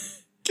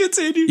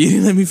 Continue. You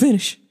didn't let me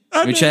finish.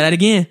 Let me try that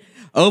again.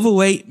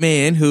 Overweight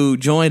man who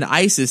joined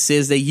ISIS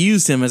says they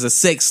used him as a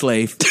sex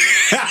slave.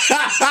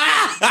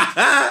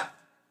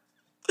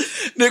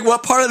 Nick,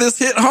 what part of this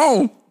hit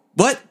home?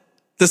 What?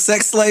 The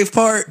sex slave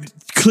part?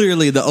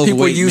 Clearly the overweight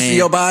people using man.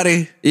 Your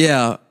body?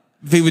 Yeah.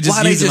 People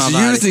just using my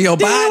body. Using your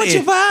body?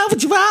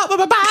 What you want with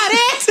my body?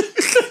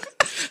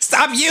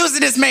 Stop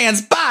using this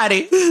man's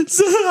body.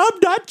 So I'm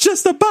not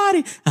just a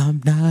body.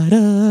 I'm not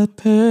a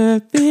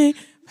perfect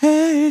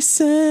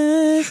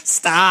person.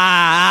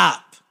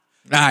 Stop.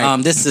 All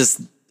right. This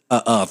is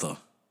other.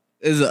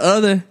 Is it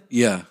other?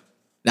 Yeah.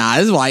 Nah,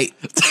 it's white.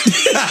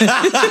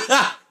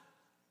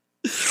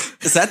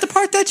 Is that the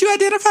part that you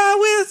identify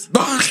with?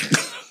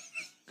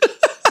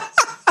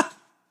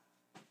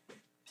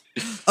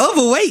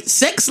 Overweight,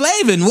 sex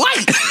slave, and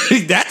white.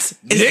 Is that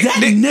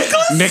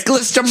Nicholas?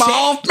 Nicholas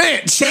Jamal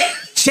Finch.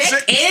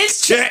 Check.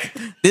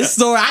 This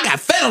story, I got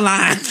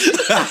Federline.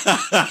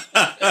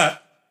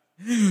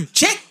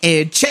 Check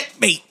and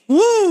checkmate.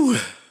 Woo.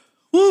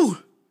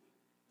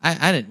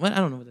 I didn't. What? I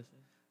don't know what this is.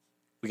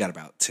 We got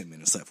about 10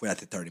 minutes left. We're at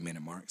the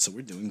 30-minute mark, so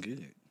we're doing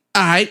good.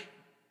 All right.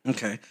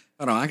 Okay.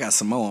 Hold on. I got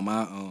some more on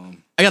my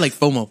I got like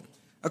FOMO.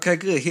 Okay,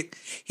 good.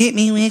 Hit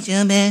me with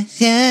your best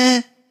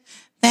shot.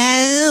 By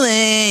the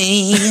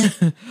way.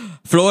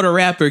 Florida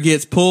rapper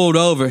gets pulled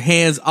over,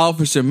 hands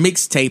officer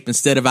mixtape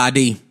instead of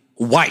ID.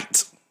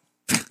 White.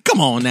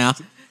 Come on now.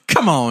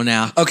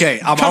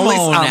 Okay, I'm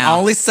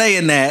only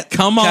saying that.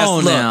 Come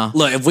on now.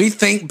 Look, if we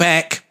think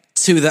back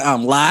to the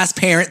Lies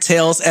Parent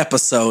Tales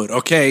episode,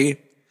 okay?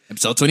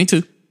 Episode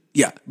 22.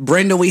 Yeah.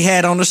 Brenda we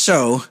had on the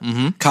show,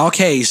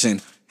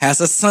 Caucasian,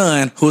 has a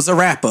son who's a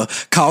rapper,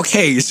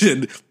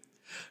 Caucasian.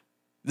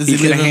 Does he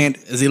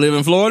live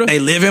in Florida? They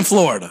live in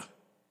Florida.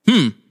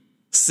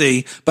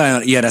 See,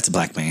 but yeah, that's a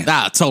black man.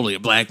 Totally a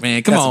black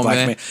man. Come on,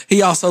 man.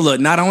 He also,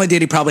 look, not only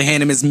did he probably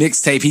hand him his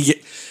mixtape,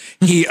 he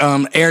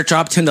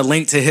airdropped him the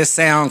link to his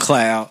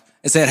SoundCloud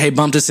and said, "Hey,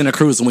 bump this in a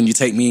cruiser when you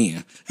take me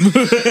in."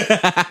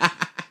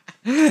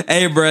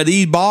 Hey, bro,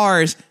 these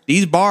bars,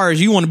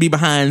 you want to be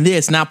behind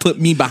this, not put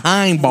me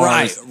behind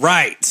bars.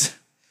 Right.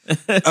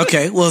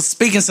 Okay, well,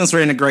 speaking since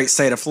we're in the great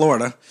state of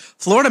Florida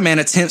man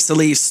attempts to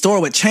leave store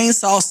with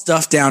chainsaw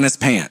stuffed down his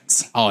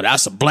pants. Oh,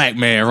 that's a black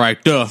man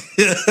right there.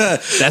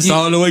 That's the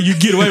only way you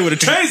get away with a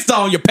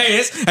chainsaw in your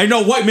pants. Ain't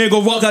no white man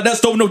gonna walk out that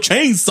store with no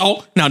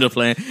chainsaw. No, I'm just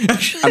playing.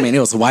 I mean, it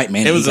was a white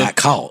man and he got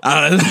caught.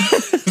 Trying to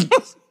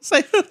stuff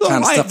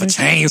a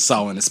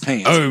chainsaw in his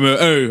pants.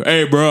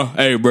 Hey, bro,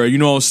 you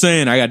know what I'm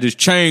saying? I got this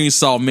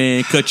chainsaw,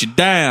 man, cut you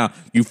down.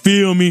 You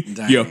feel me?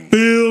 Dang. You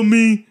feel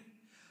me?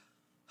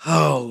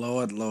 Oh,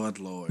 Lord.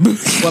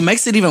 What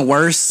makes it even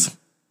worse,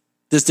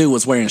 this dude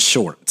was wearing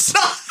shorts.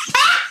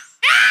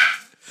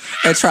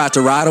 And tried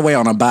to ride away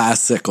on a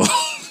bicycle.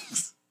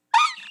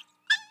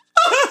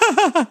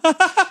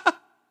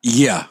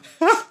 Yeah.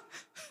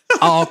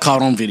 All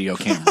caught on video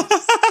camera.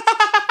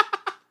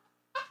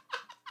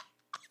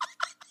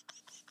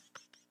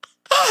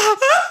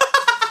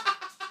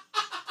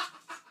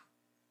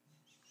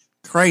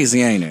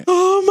 Crazy, ain't it?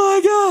 Oh,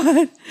 my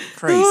God.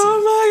 Crazy.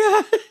 Oh,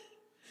 my God.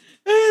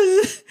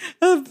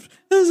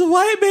 There's a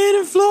white man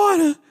in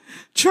Florida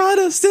trying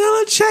to steal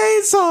a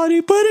chainsaw and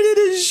he put it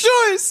in his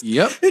shorts.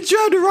 Yep. And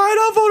tried to ride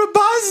off on a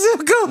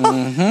bicycle.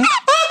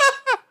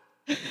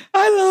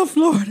 I love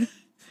Florida.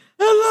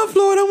 I'm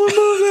gonna move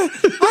there.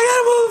 I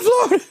gotta move to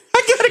Florida. I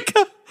gotta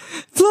go.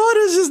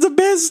 Florida's just the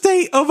best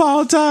state of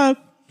all time.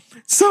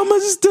 So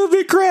much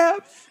stupid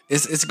crap.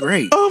 It's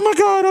great. Oh my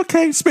God.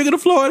 Okay. Speaking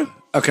of Florida.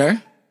 Okay.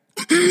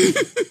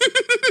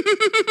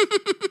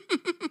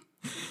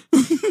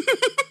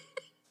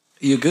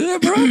 You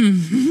good, bro?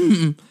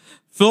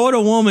 Florida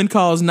woman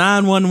calls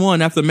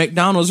 911 after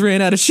McDonald's ran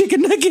out of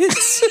chicken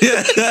nuggets.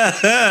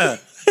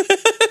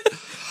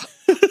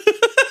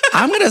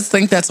 I'm going to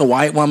think that's a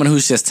white woman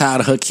who's just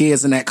tired of her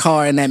kids in that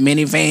car, in that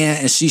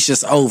minivan, and she's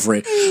just over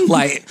it.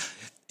 Like,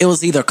 it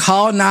was either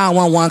call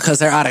 911 because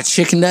they're out of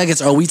chicken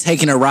nuggets or we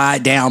taking a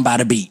ride down by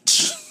the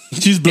beach.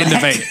 She's blending the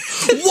van.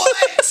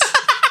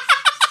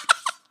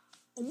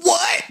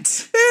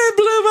 What? It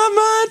blew my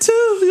mind,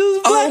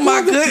 too. Oh,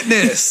 my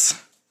goodness.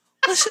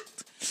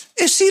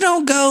 If she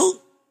don't go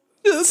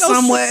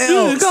somewhere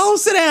else. Go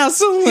sit down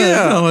somewhere.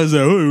 Yeah. I was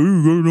like,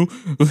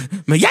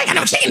 man, you ain't got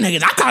no chicken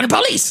nuggets. I'm calling the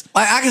police.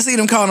 Like, I can see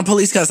them calling the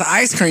police because the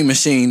ice cream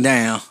machine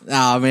down.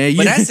 Oh, man.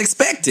 But that's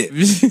expected.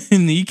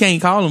 You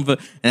can't call them.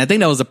 And I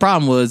think that was the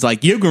problem was,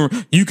 like, you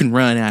can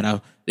run out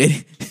of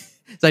it.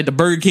 It's like the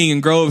Burger King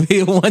in Grove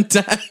Hill one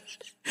time.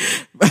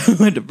 I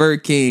went to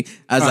Burger King.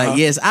 I was like,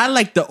 yes, I'd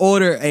like to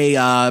order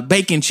a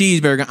bacon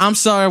cheeseburger. I'm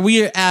sorry,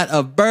 we are out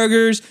of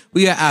burgers.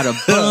 We are out of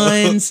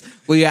buns.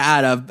 We are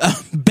out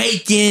of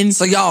bacon.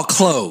 So y'all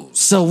closed.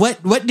 So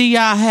what do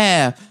y'all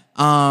have?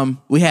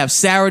 We have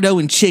sourdough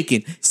and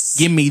chicken.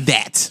 Give me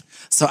that.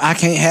 So I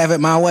can't have it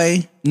my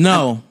way?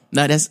 No,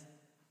 that's...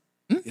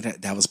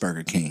 That was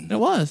Burger King. It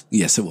was.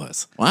 Yes, it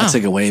was. Wow. I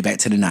took it way back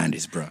to the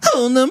 90s, bro.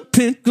 Hold the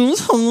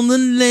pickles, hold the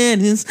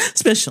lettuce,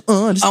 special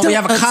orders. Oh, we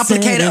have a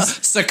complicated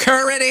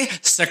security.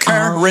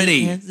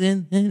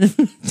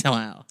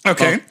 Wow.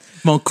 Okay.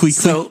 More quick.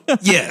 So,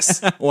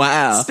 yes.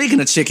 Wow.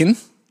 Speaking of chicken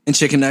and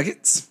chicken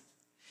nuggets,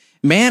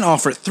 man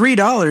offered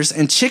 $3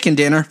 in chicken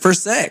dinner for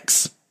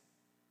sex.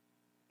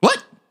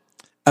 What?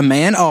 A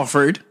man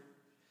offered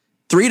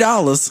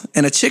 $3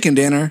 in a chicken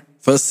dinner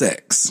for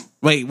sex.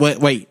 Wait.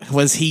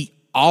 Was he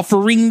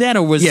offering that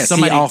or was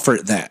somebody... he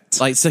offered that.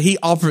 Like, so he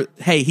offered,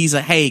 he's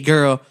like, hey,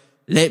 girl,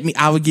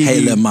 I would give you...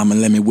 Hey, little mama,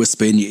 let me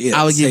whisper in your ear.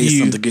 I would give you...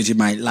 something good you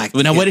might like.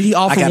 Now, what did he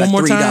offer one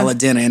more time? I got a $3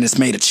 dinner and it's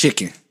made of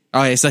chicken.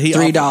 Okay, so he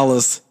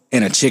 $3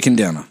 in a chicken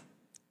dinner.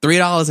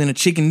 $3 in a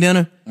chicken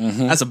dinner?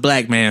 Mm-hmm. That's a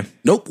black man.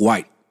 Nope,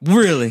 white.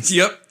 Really?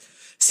 Yep.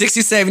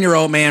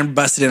 67-year-old man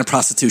busted in a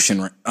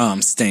prostitution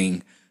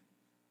sting.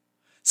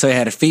 So he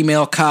had a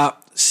female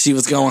cop. She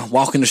was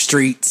walking the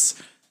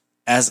streets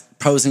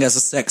posing as a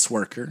sex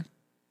worker.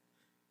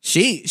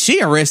 She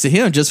arrested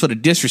him just for the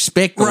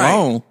disrespect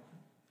alone.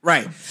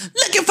 Right.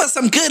 Looking for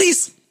some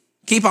goodies?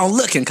 Keep on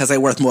looking because they're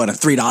worth more than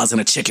 $3 in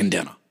a chicken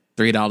dinner.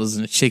 $3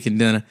 in a chicken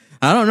dinner.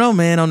 I don't know,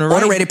 man.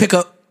 Order ready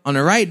pickup. On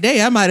the right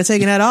day, I might have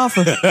taken that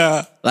offer.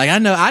 Like I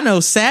know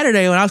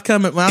Saturday when I was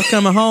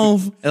coming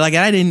home, like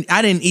I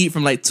didn't eat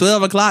from like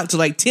 12 o'clock to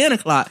like 10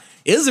 o'clock.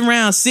 It was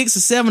around 6 or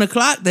 7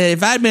 o'clock that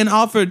if I'd been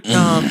offered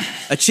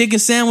a chicken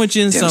sandwich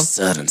and some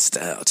Southern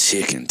style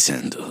chicken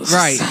tenders.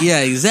 Right,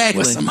 yeah, exactly.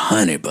 With some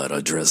honey butter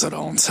drizzled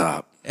on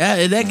top.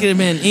 Yeah, that could have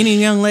been any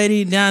young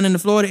lady down in the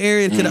Florida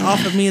area could have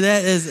offered me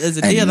that as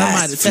a deal. Nice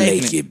I might have taken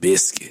flaky it.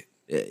 Biscuit.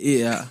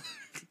 Yeah.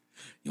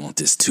 You want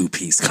this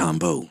 2-piece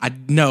combo?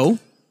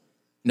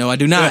 No, I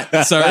do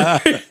not, sir.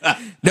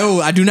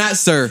 No, I do not,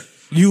 sir.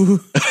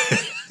 You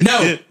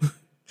no.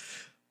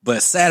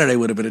 But Saturday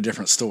would have been a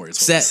different story.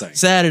 Is what I'm saying.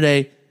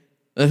 Saturday,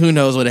 who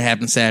knows what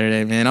happened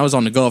Saturday, man? I was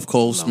on the Gulf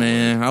Coast,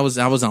 man. I was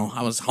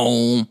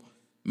home.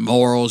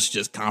 Morals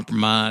just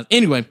compromised.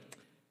 Anyway,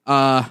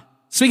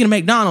 speaking of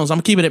McDonald's, I'm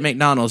gonna keep it at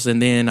McDonald's,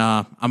 and then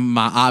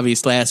my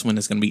obvious last one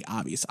is gonna be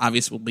obvious.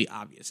 Obvious will be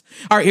obvious.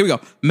 All right, here we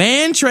go.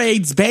 Man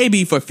trades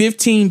baby for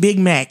 15 Big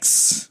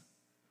Macs.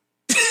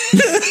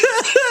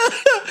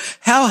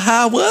 How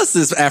high was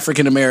this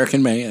African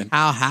American man?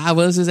 How high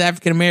was this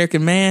African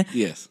American man?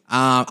 Yes.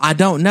 I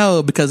don't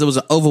know because it was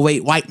an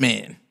overweight white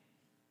man.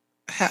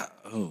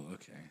 Oh,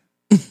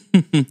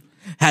 okay.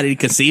 How did he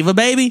conceive a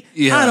baby?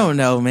 Yeah. I don't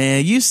know,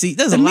 man. You see,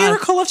 there's The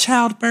miracle of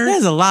childbirth.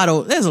 There's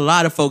a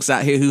lot of folks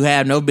out here who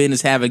have no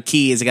business having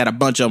kids. They got a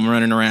bunch of them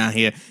running around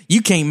here.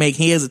 You can't make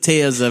heads or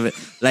tails of it.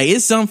 Like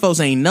it's some folks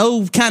ain't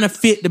no kind of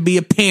fit to be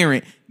a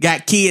parent.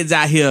 Got kids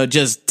out here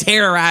just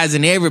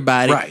terrorizing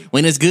everybody. Right.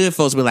 When it's good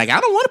folks be like, I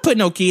don't want to put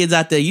no kids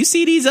out there. You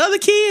see these other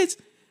kids?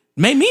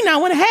 Make me not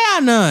want to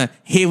have none.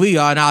 Here we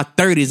are in our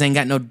 30s, ain't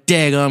got no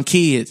daggum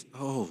kids.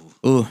 Oh.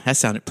 Ooh, that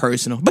sounded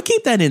personal. But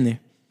keep that in there.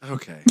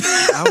 Okay.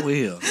 I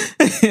will.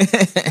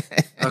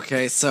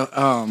 Okay,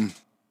 so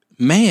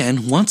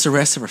man once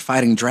arrested for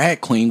fighting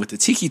drag queen with a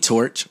tiki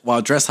torch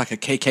while dressed like a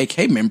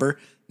KKK member,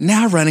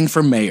 now running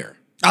for mayor.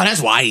 Oh,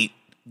 that's white.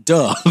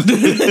 Duh.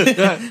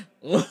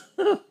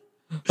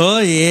 Oh,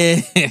 yeah.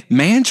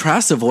 Man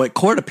tries to avoid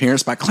court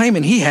appearance by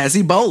claiming he has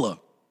Ebola.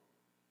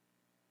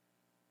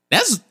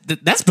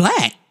 That's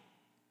black.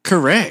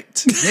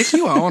 Correct. Nick,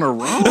 you are on a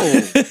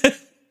roll.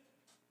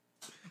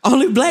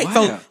 Only black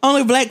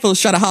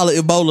folks try to holler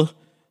at Ebola.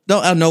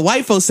 No,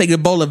 white folks take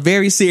Ebola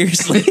very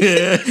seriously.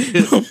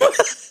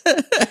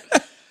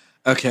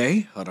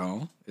 Okay, hold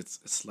on.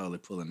 It's slowly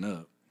pulling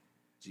up.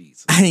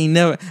 Jesus.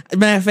 Matter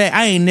of fact,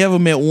 I ain't never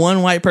met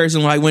one white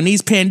person like when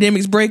these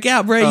pandemics break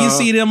out, bro. You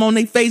see them on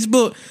their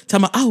Facebook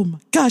talking about, oh my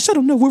gosh, I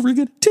don't know what we're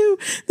gonna do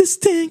this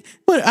thing,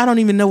 but I don't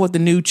even know what the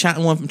new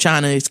one from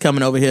China is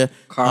coming over here.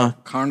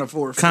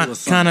 Carnivore, kind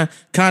of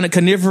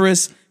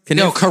carnivorous.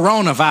 No,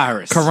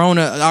 coronavirus.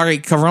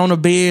 Corona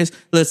beers.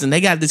 Listen,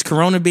 they got this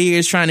Corona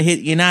beers trying to hit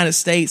the United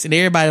States, and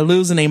everybody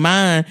losing their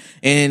mind.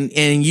 And do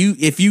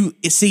you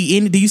see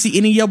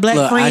any of your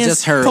black friends I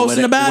just heard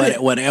posting about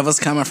it? Whatever's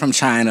coming from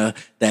China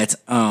that's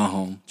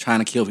trying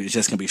to kill people is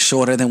just gonna be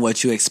shorter than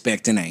what you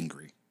expect and angry.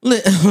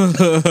 Listen,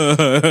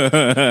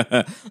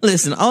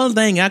 the only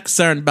thing I'm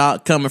concerned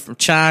about coming from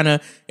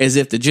China is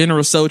if the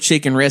General Tso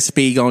chicken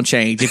recipe gonna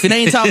change. If it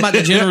ain't talking about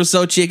the General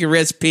Tso chicken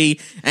recipe,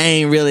 I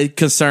ain't really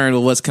concerned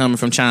with what's coming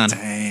from China.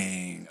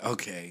 Dang.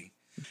 Okay.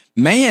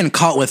 Man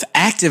caught with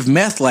active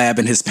meth lab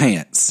in his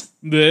pants.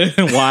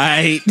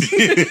 White.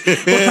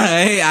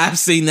 Hey, I've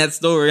seen that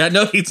story. I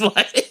know he's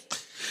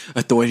white.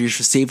 Authorities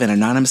received an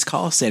anonymous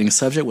call stating a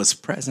subject was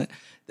present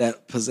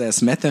that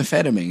possessed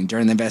methamphetamine.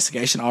 During the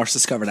investigation,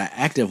 officers discovered an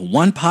active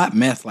 1-pot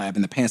meth lab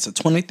in the pants of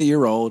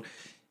 23-year-old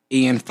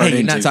Ian Ferdinand. Hey,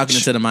 you're not talking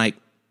into the mic.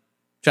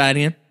 Try it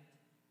again.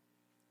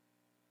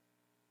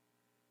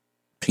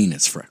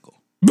 Penis freckle.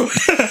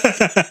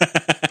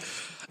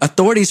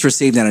 Authorities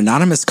received an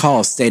anonymous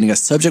call stating a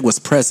subject was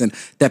present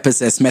that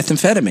possessed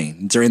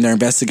methamphetamine. During their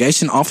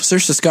investigation,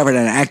 officers discovered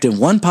an active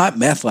 1-pot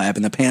meth lab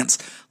in the pants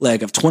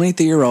leg of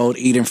 23-year-old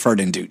Eden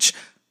Ferdinand.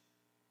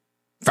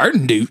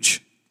 Ferdinand?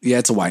 Yeah,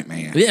 it's a white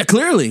man. Yeah,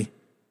 clearly.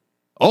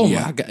 Oh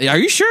yeah. My God. Are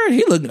you sure?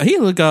 He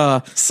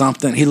look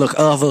something. He look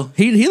other.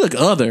 He look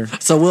other.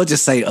 So we'll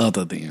just say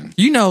other then.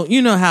 You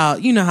know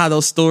how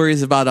those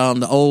stories about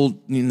the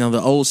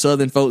old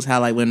Southern folks,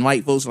 how like when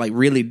white folks are like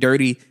really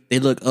dirty, they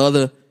look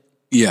other.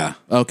 Yeah.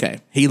 Okay.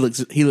 He looks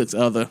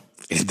other.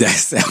 That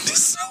sounded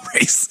so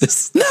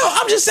racist. No,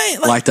 I'm just saying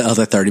like the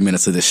other 30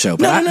 minutes of this show.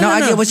 But I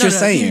get what you're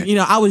saying. You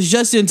know, I was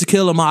just in To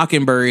Kill a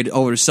Mockingbird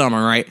over the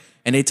summer, right?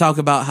 And they talk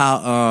about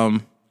how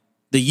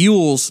the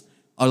Yules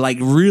are like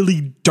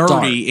really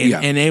dirty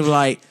and they were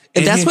like,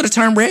 and that's where the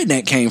term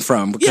redneck came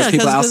from because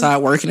people outside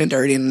working and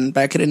dirty and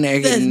back of the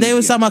neck. They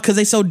was talking about because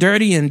they so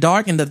dirty and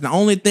dark, and the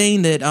only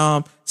thing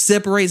that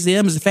separates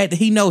them is the fact that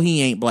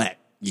he ain't black.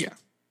 Yeah.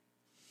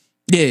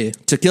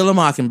 To Kill a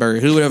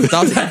Mockingbird. Who would ever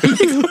thought that?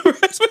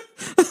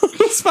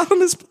 spot on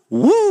this.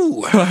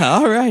 Woo!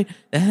 All right.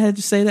 I had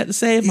to say that to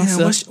save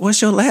myself.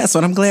 What's your last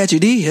one? I'm glad you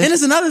did. And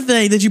there's another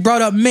thing that you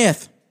brought up,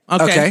 meth.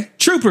 Okay.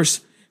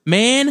 Troopers.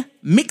 Man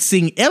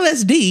mixing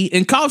LSD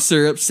and cough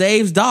syrup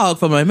saves dog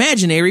from an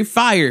imaginary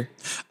fire.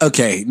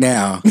 Okay,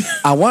 now,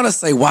 I want to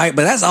say white,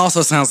 but that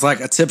also sounds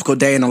like a typical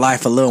day in the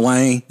life of Lil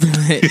Wayne.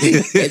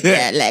 It's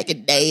not like a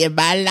day in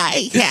my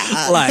life.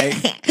 Like,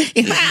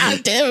 I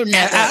do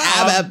nothing.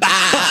 I'm about.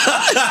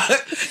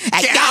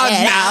 I got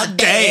it all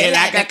day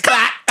like a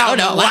clock on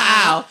the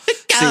wall.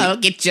 Go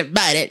get your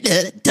money to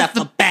the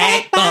duffel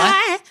bag,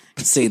 boy.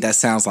 See, that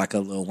sounds like a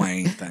Lil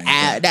Wayne thing.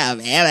 I don't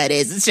know, man, but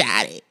it's a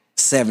shotty.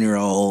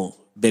 7-year-old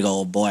big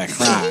old boy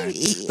crying.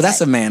 But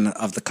that's a man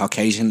of the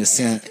Caucasian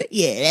descent.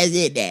 Yeah, that's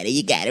it, Daddy.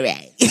 You got it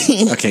right.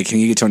 Okay, can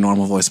you get your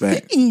normal voice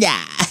back? Nah.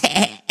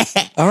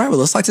 All right, well,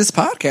 looks like this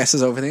podcast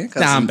is over there.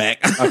 Nah, I'm back.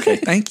 Okay,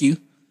 thank you.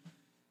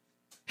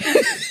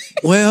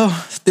 Well,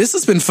 this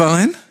has been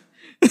fun.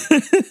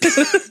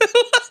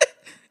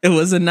 It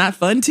was not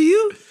fun to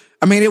you?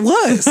 I mean, it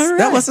was. Right.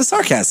 That was a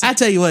sarcasm. I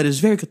tell you what, it's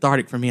very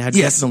cathartic for me. I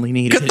definitely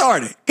needed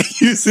cathartic.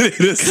 You said it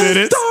in a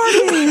sentence.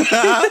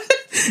 Cathartic.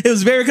 It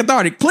was very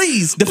cathartic.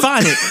 Please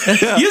define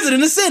it. Use it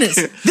in a sentence.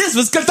 This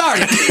was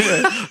cathartic.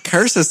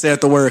 Kirsten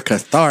said the word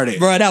cathartic.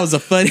 Bro, that was the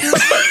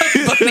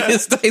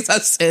funniest things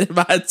I've said in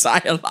my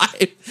entire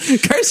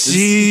life. Kirsten.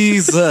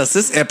 Jesus,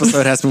 this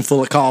episode has been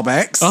full of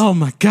callbacks. Oh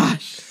my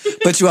gosh.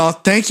 But you all,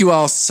 thank you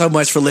all so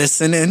much for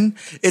listening.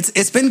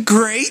 It's been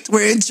great.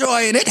 We're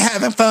enjoying it,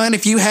 having fun.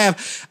 If you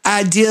have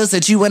ideas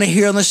that you want to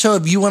hear on the show,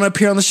 if you want to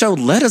appear on the show,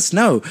 let us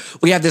know.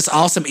 We have this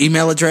awesome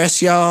email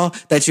address, y'all,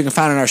 that you can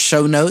find in our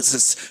show notes.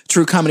 It's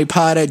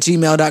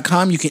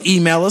truecomedypod@gmail.com. You can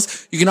email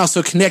us. You can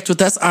also connect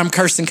with us. I'm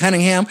Kirsten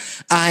Cunningham.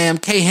 I am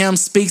Kham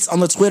Speaks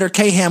on the Twitter,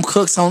 Kham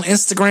Cooks on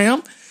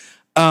Instagram.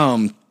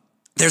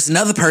 There's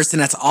another person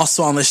that's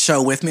also on the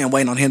show with me. I'm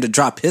waiting on him to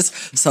drop his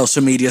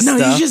social media stuff.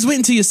 No, you just went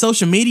into your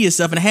social media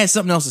stuff and I had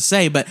something else to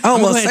say. But say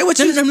what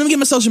you... Let me get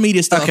my social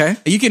media stuff. Okay.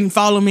 You can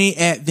follow me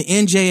at the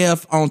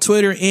NJF on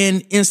Twitter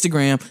and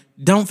Instagram.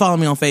 Don't follow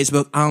me on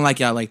Facebook. I don't like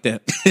y'all like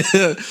that.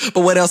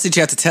 But what else did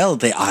you have to tell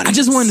the audience? I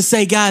just wanted to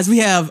say, guys, we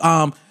have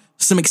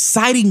some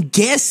exciting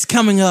guests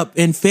coming up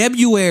in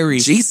February.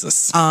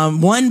 Jesus.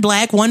 One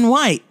black, one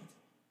white.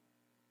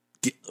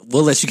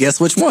 We'll let you guess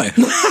which one.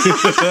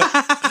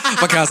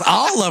 Because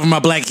all of them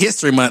are Black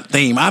History Month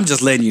theme. I'm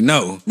just letting you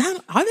know. No,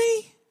 are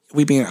they?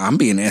 I'm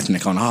being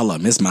ethnic on all of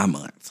them. It's my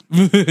month.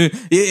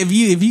 if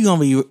you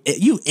gonna be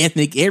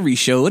ethnic every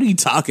show, what are you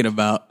talking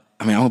about?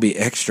 I mean, I'm gonna be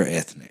extra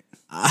ethnic.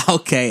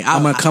 Okay,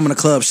 I'm gonna come in the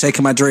club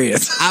shaking my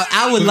dreads.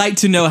 I would like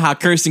to know how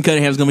Kirsten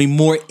Cunningham is gonna be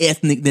more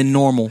ethnic than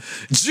normal.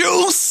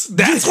 Juice.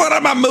 That's one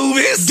of my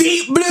movies.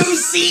 Deep Blue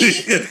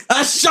Sea.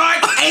 A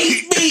shark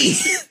ate me.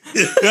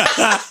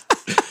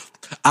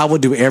 I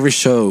would do every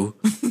show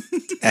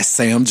as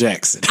Sam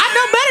Jackson. I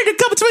know better than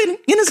come between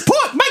in his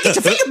pork. Might get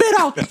your finger bit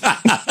off.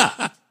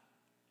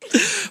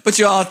 But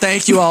y'all,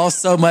 thank you all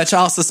so much.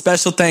 Also,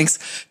 special thanks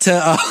to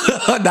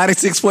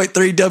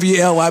 96.3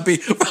 WLYB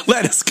for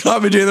letting us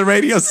come into the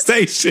radio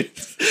station.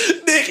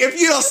 Nick, if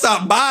you don't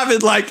stop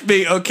bobbing like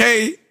me,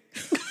 okay?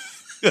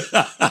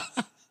 I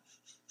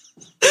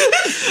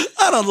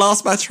done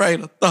lost my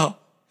train of thought.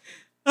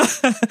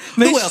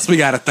 Who else we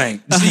gotta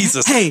thank?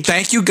 Jesus. Hey,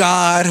 thank you,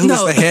 God, who's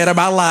the head of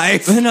my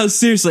life. No,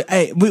 seriously.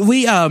 Hey,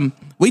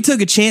 we took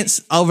a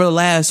chance over the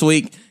last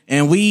week,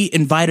 and we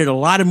invited a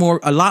lot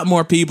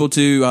more people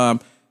to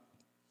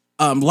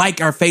like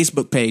our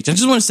Facebook page. I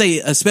just want to say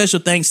a special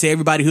thanks to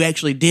everybody who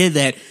actually did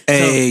that.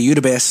 Hey, you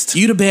the best.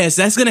 You the best.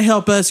 That's going to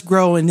help us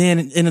grow. And then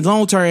in the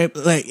long term,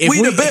 like if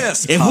we the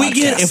best. If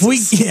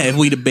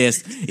we the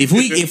best.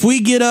 If we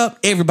get up,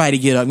 everybody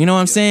get up. You know what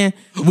I'm saying?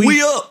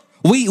 We up.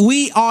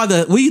 We are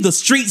the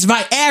streets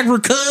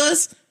Viagra,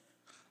 cuz.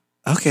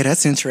 Okay,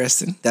 that's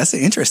interesting. That's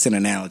an interesting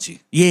analogy.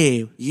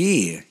 Yeah.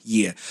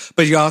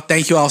 But y'all,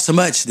 thank you all so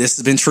much. This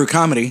has been True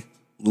Comedy.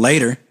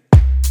 Later.